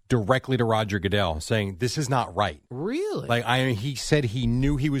talked directly to Roger Goodell saying, this is not right. Really? He said he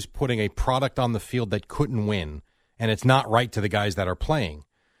knew he was putting a product on the field that couldn't win, and it's not right to the guys that are playing.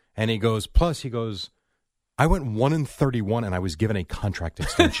 And he goes, I went 1-31 and I was given a contract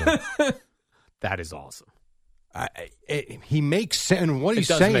extension. That is awesome. He makes sense. And what he's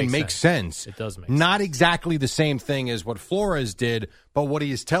saying makes sense. It does make Not sense. exactly the same thing as what Flores did, but what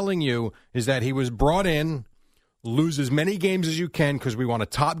he is telling you is that he was brought in, lose as many games as you can because we want a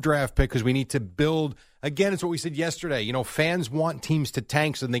top draft pick because we need to build. Again, it's what we said yesterday. Fans want teams to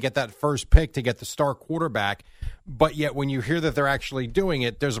tank so they get that first pick to get the star quarterback. But yet when you hear that they're actually doing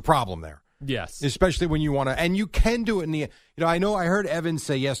it, there's a problem there. Yes. Especially when you want to. And you can do it in the. I heard Evans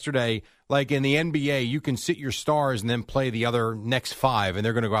say yesterday, like in the NBA, you can sit your stars and then play the other next 5, and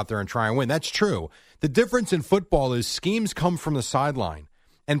they're going to go out there and try and win. That's true. The difference in football is schemes come from the sideline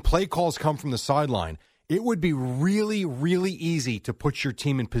and play calls come from the sideline. It would be really, really easy to put your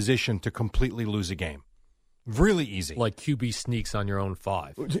team in position to completely lose a game. Really easy. Like QB sneaks on your own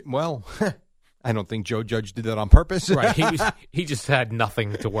 5. Well, I don't think Joe Judge did that on purpose. Right. He just had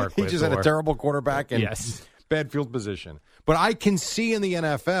nothing to work with. He just had a terrible quarterback and bad field position. But I can see in the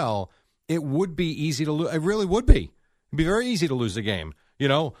NFL, it would be easy to lose. It really would be. It'd be very easy to lose a game.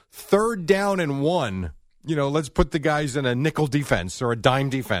 3rd down and 1. Let's put the guys in a nickel defense or a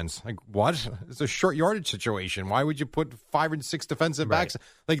dime defense. Like, what? It's a short yardage situation. Why would you put 5 and 6 defensive backs?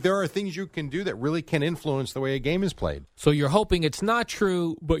 Like, there are things you can do that really can influence the way a game is played. So you're hoping it's not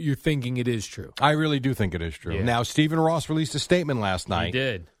true, but you're thinking it is true. I really do think it is true. Yeah. Now, Stephen Ross released a statement last night. He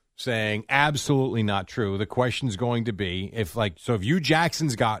did. Saying absolutely not true. The question's going to be, if Hugh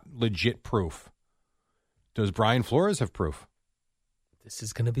Jackson's got legit proof, does Brian Flores have proof? This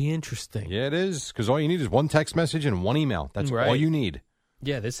is going to be interesting. Yeah, it is, because all you need is one text message and one email. That's all you need.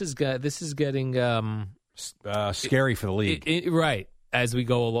 Yeah, this is getting scary for the league. Right, as we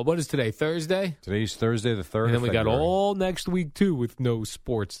go along. What is today, Thursday? Today's Thursday, the 3rd And then of we February. got all next week, too, with no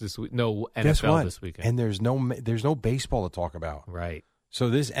sports this week, no NFL this weekend. And there's no baseball to talk about. Right.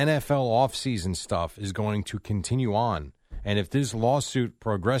 So this NFL offseason stuff is going to continue on. And if this lawsuit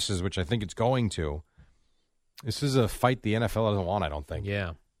progresses, which I think it's going to, this is a fight the NFL doesn't want, I don't think.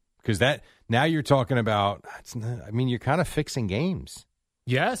 Yeah. Because now you're talking about, you're kind of fixing games.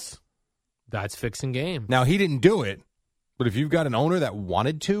 Yes. That's fixing games. Now, he didn't do it, but if you've got an owner that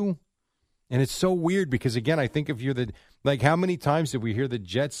wanted to, and it's so weird because, again, I think if you're how many times did we hear the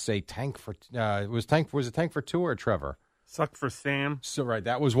Jets say tank for, was it tank for Tua or Trevor? Suck for Sam. So, right,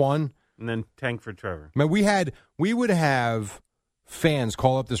 that was one. And then tank for Trevor. We would have fans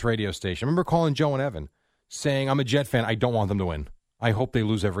call up this radio station. I remember calling Joe and Evan saying, I'm a Jet fan. I don't want them to win. I hope they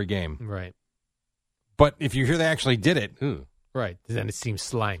lose every game. Right. But if you hear they actually did it, right, then it seems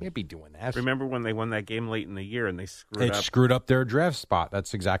slimy. Can't be doing that. Remember when they won that game late in the year and they screwed up their draft spot.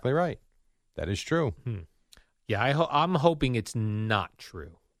 That's exactly right. That is true. Yeah, I'm hoping it's not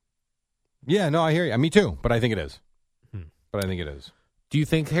true. Yeah, no, I hear you. Me too, but I think it is. Do you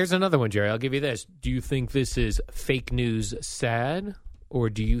think, here's another one, Jerry, I'll give you this. Do you think this is fake news sad or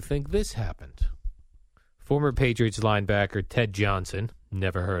do you think this happened? Former Patriots linebacker Ted Johnson.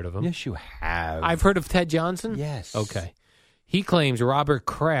 Never heard of him. Yes, you have. I've heard of Ted Johnson? Yes. Okay. He claims Robert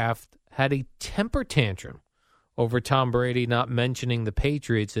Kraft had a temper tantrum over Tom Brady not mentioning the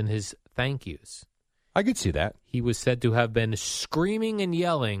Patriots in his thank yous. I could see that. He was said to have been screaming and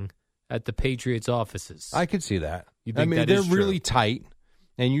yelling at the Patriots' offices. I could see that. You think that they're is true? really tight,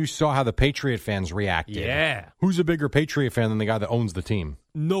 and you saw how the Patriot fans reacted. Yeah. Who's a bigger Patriot fan than the guy that owns the team?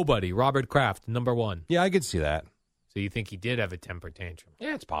 Nobody. Robert Kraft, number one. Yeah, I could see that. So you think he did have a temper tantrum?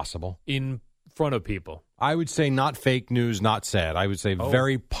 Yeah, it's possible. In front of people? I would say not fake news, not sad. I would say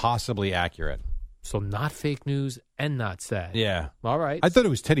very possibly accurate. So not fake news and not sad. Yeah. All right. I thought it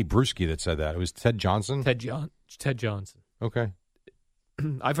was Teddy Bruschi that said that. It was Ted Johnson? Ted Johnson. Okay.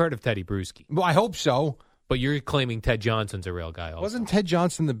 I've heard of Teddy Bruschi. Well, I hope so. But you're claiming Ted Johnson's a real guy also. Wasn't Ted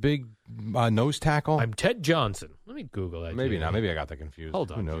Johnson the big nose tackle? I'm Ted Johnson. Let me Google that. Maybe Jerry. not. Maybe I got that confused.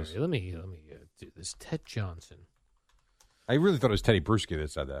 Hold on. Who knows? Jerry. Let me do this. Ted Johnson. I really thought it was Teddy Bruschi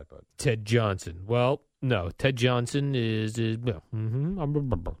that said that. But Ted Johnson. Well, no. Ted Johnson is nope.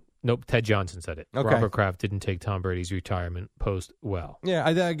 Ted Johnson said it. Okay. Robert Kraft didn't take Tom Brady's retirement post well.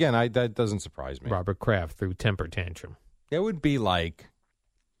 Yeah, that doesn't surprise me. Robert Kraft threw temper tantrum. It would be like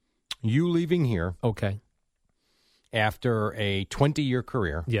you leaving here. Okay. After a 20-year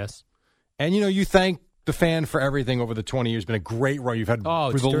career. Yes. And, you thank the fan for everything over the 20 years. It's been a great run. You've had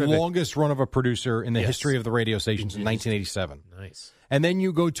for the terrific. longest run of a producer in the history of the radio stations in 1987. Nice. And then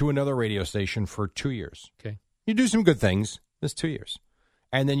you go to another radio station for 2 years. Okay. You do some good things. That's 2 years.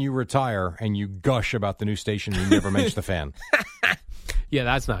 And then you retire and you gush about the new station and you never mention the fan. Yeah,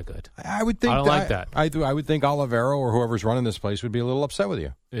 that's not good. I would think I don't like that. I would think Olivero or whoever's running this place would be a little upset with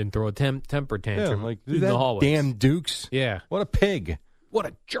you. And throw a temper tantrum Yeah, like in the hallways. damn Dukes. Yeah. What a pig. What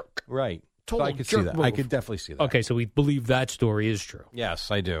a jerk. Right. Total I could jerk see that. move. I could definitely see that. Okay, so we believe that story is true.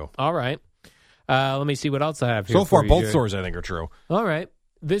 Yes, I do. All right. Let me see what else I have here. So far, for you, both Jerry. stories I think are true. All right.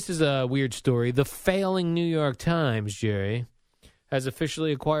 This is a weird story. The failing New York Times, Jerry, has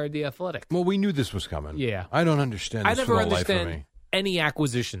officially acquired The Athletic. Well, we knew this was coming. Yeah. I don't understand this I never for the life understand of me. any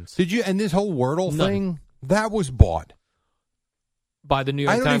acquisitions. Did you? And this whole Wordle None. thing, that was bought. By the New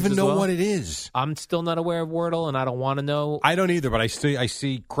York Times. I don't even as know well? what it is. I'm still not aware of Wordle, and I don't want to know. I don't either, but I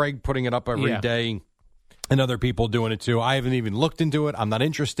see Craig putting it up every day, and other people doing it too. I haven't even looked into it. I'm not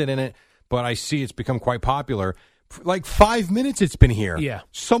interested in it, but I see it's become quite popular. Like 5 minutes it's been here. Yeah.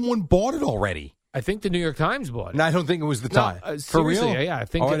 Someone bought it already. I think the New York Times bought it. And I don't think it was the time. For real? Seriously, yeah, I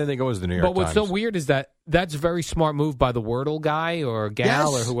think. I didn't think it was the New York Times. But what's so weird is that's a very smart move by the Wordle guy or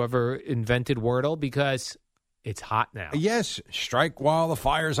gal Yes. or whoever invented Wordle because it's hot now. Yes, strike while the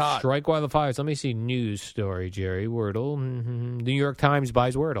fire's hot. Strike while the fire's. Let me see news story, Jerry. Wordle. New York Times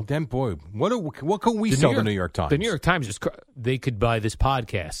buys Wordle. Then, boy, what can we sell the New York Times? The New York Times they could buy this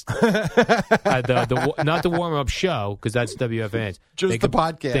podcast. Not the warm up show because that's WFAN. Just the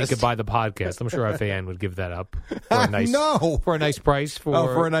podcast. They could buy the podcast. I'm sure FAN would give that up for a nice for a nice price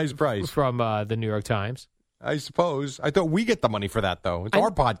for a nice price from the New York Times. I suppose. I thought we get the money for that, though. It's our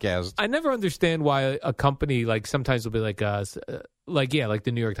podcast. I never understand why a company like sometimes will be like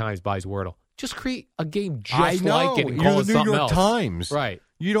the New York Times buys Wordle. Just create a game just like it and call You're it the New something York else. Times. Right.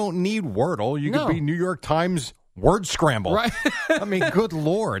 You don't need Wordle. You could be New York Times Word Scramble. Right. I mean, good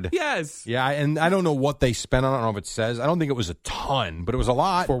Lord. Yes. Yeah, and I don't know what they spent on it. I don't know if it says. I don't think it was a ton, but it was a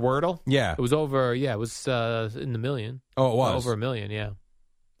lot. For Wordle? Yeah. It was over, it was in the million. Oh, it was? Over $1 million, yeah.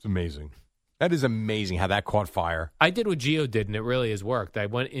 It's amazing. That is amazing how that caught fire. I did what Gio did, and it really has worked. I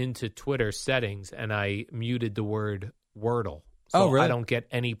went into Twitter settings, and I muted the word Wordle. So really? I don't get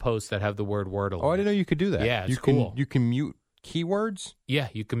any posts that have the word Wordle. Oh, I didn't know you could do that. Yeah, it's cool. You can mute keywords? Yeah,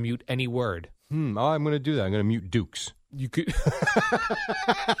 you can mute any word. Oh, I'm going to do that. I'm going to mute Dukes. You could...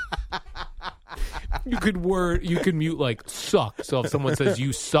 You could mute like suck. So if someone says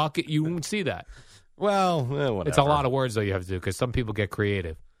you suck, you won't see that. Well, whatever. It's a lot of words, though, you have to do, because some people get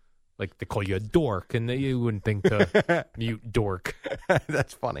creative. Like, they call you a dork, and you wouldn't think to mute dork.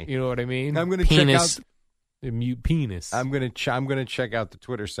 That's funny. You know what I mean? I'm going to check out... Mute penis. I'm going to check out the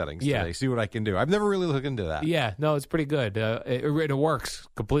Twitter settings today, see what I can do. I've never really looked into that. Yeah, no, it's pretty good. It works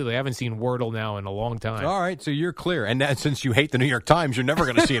completely. I haven't seen Wordle now in a long time. All right, so you're clear. And since you hate the New York Times, you're never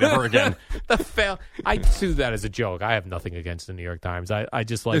going to see it ever again. I do that as a joke. I have nothing against the New York Times. I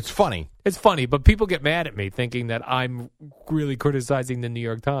just like... It's funny. It's funny, but people get mad at me thinking that I'm really criticizing the New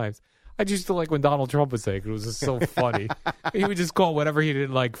York Times. I just used to like when Donald Trump would say it. It was just so funny. He would just call whatever he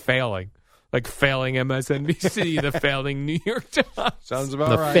didn't like failing. Like failing MSNBC, the failing New York Times. Sounds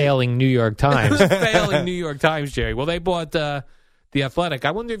about right. The failing New York Times. Failing New York Times, Jerry. Well, they bought The Athletic.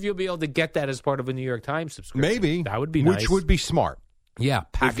 I wonder if you'll be able to get that as part of a New York Times subscription. Maybe. That would be nice. Which would be smart. Yeah,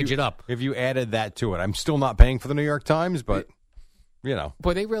 package it up. If you added that to it. I'm still not paying for the New York Times, but, you know.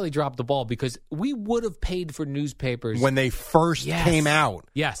 Boy, they really dropped the ball because we would have paid for newspapers. When they first came out.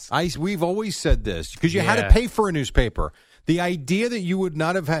 Yes. We've always said this, because you had to pay for a newspaper. The idea that you would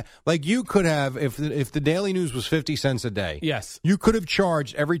not have had, like you could have, if the Daily News was 50 cents a day. Yes. You could have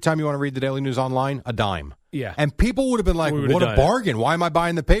charged, every time you want to read the Daily News online, a dime. Yeah. And people would have been like, what a bargain. Why am I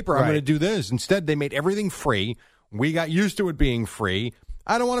buying the paper? I'm going to do this. Instead, they made everything free. We got used to it being free.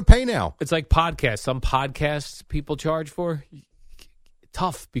 I don't want to pay now. It's like podcasts. Some podcasts people charge for.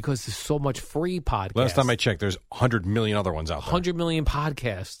 Tough because there's so much free podcasts. Last time I checked, there's 100 million other ones out there. 100 million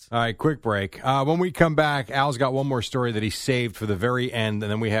podcasts. All right, quick break. When we come back, Al's got one more story that he saved for the very end, and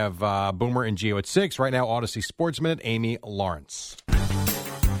then we have Boomer and Gio at 6. Right now, Odyssey Sports Minute, Amy Lawrence.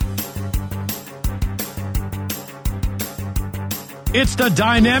 It's the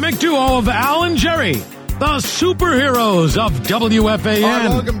dynamic duo of Al and Jerry, the superheroes of WFAN. All right,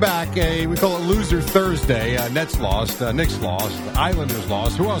 welcome back. We call it Loser Thursday. Nets lost. Knicks lost. Islanders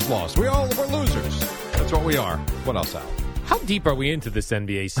lost. Who else lost? We're losers. That's what we are. What else, Al? How deep are we into this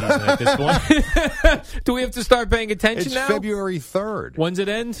NBA season at this point? Do we have to start paying attention now? It's February 3rd. When's it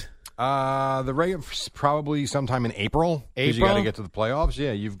end? The regular probably sometime in April. Because you got to get to the playoffs.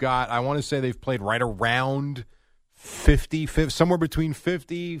 Yeah, you've got, I want to say they've played right around 50, somewhere between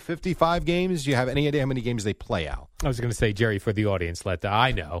 50, 55 games. Do you have any idea how many games they play out? I was going to say, Jerry, for the audience,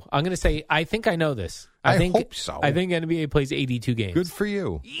 I know. I'm going to say, I think I know this. I hope so. I think NBA plays 82 games. Good for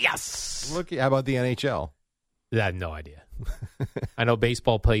you. Yes. Look, how about the NHL? I have no idea. I know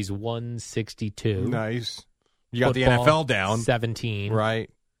baseball plays 162. Nice. You got Football, the NFL down. 17.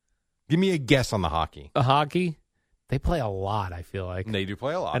 Right. Give me a guess on the hockey. The hockey? They play a lot, I feel like. They do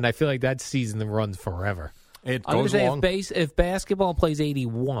play a lot. And I feel like that season runs forever. It I'm goes long. If basketball plays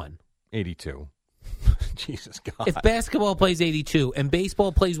 81. 82. Jesus God. If basketball plays 82 and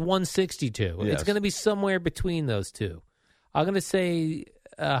baseball plays 162, yes. It's going to be somewhere between those two. I'm going to say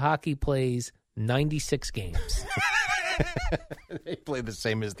hockey plays 96 games. They play the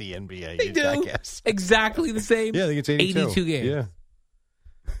same as the NBA. They do. I guess. Exactly the same. Yeah, I think it's 82. 82 games. Yeah.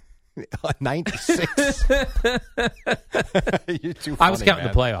 96. You're too funny, I was counting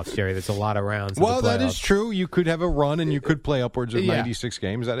man. the playoffs, Jerry. There's a lot of rounds. Well, that is true. You could have a run and you could play upwards of 96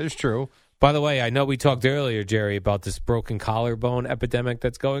 games. That is true. By the way, I know we talked earlier, Jerry, about this broken collarbone epidemic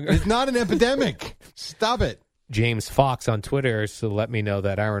that's going on. It's not an epidemic. Stop it. James Fox on Twitter to let me know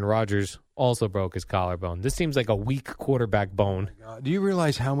that Aaron Rodgers also broke his collarbone. This seems like a weak quarterback bone. Do you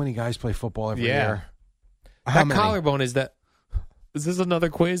realize how many guys play football every year? That collarbone is that. Is this another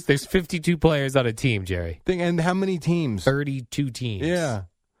quiz? There's 52 players on a team, Jerry. And how many teams? 32 teams. Yeah.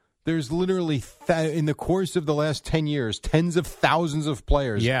 There's literally, in the course of the last 10 years, tens of thousands of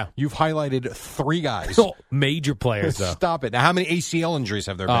players. Yeah. You've highlighted 3 guys. Oh, major players, though. Stop it. Now, how many ACL injuries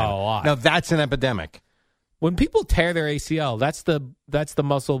have there been? Oh, a lot. Now, that's an epidemic. When people tear their ACL, that's the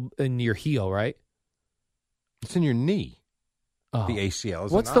muscle in your heel, right? It's in your knee. Oh. The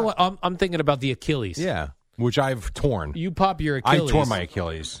ACL. What's the one? I'm thinking about the Achilles. Yeah. Which I've torn. You pop your Achilles. I tore my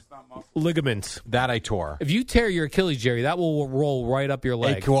Achilles. Ligaments. That I tore. If you tear your Achilles, Jerry, that will roll right up your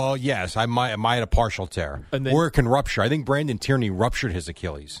leg. Well, yes. I might have a partial tear. Or it can rupture. I think Brandon Tierney ruptured his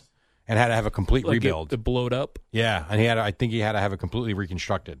Achilles and had to have a complete rebuild. It blowed up? Yeah. And I think he had to have it completely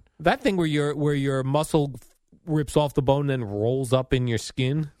reconstructed. That thing where your muscle rips off the bone and then rolls up in your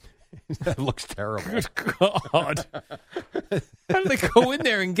skin? That looks terrible. Good God. How do they go in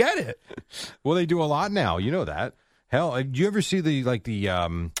there and get it? Well, they do a lot now. You know that. Hell, do you ever see the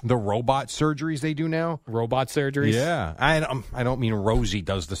robot surgeries they do now? Robot surgeries? Yeah. I don't mean Rosie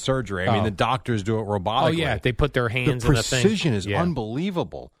does the surgery. I mean the doctors do it robotically. Oh, yeah. They put their hands in the thing. The precision is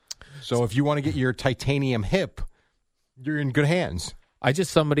unbelievable. So if you want to get your titanium hip, you're in good hands.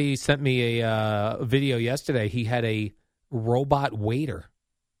 Somebody sent me a video yesterday. He had a robot waiter.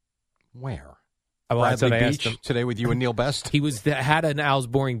 Where? Bradley Beach today with you and Neil Best? He had an Al's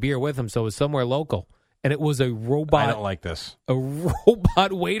Boring Beer with him, so it was somewhere local. And it was a robot. I don't like this. A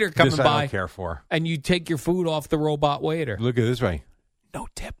robot waiter coming by. I don't care for. And you take your food off the robot waiter. Look at it this way. No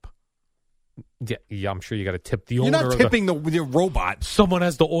tip. Yeah, I'm sure you got to tip the owner. You're not tipping the robot. Someone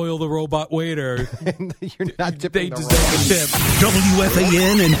has to oil the robot waiter. You're not tipping the robot. They deserve a tip.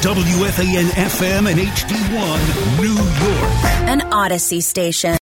 WFAN and WFAN FM and HD1, New York. An Odyssey station.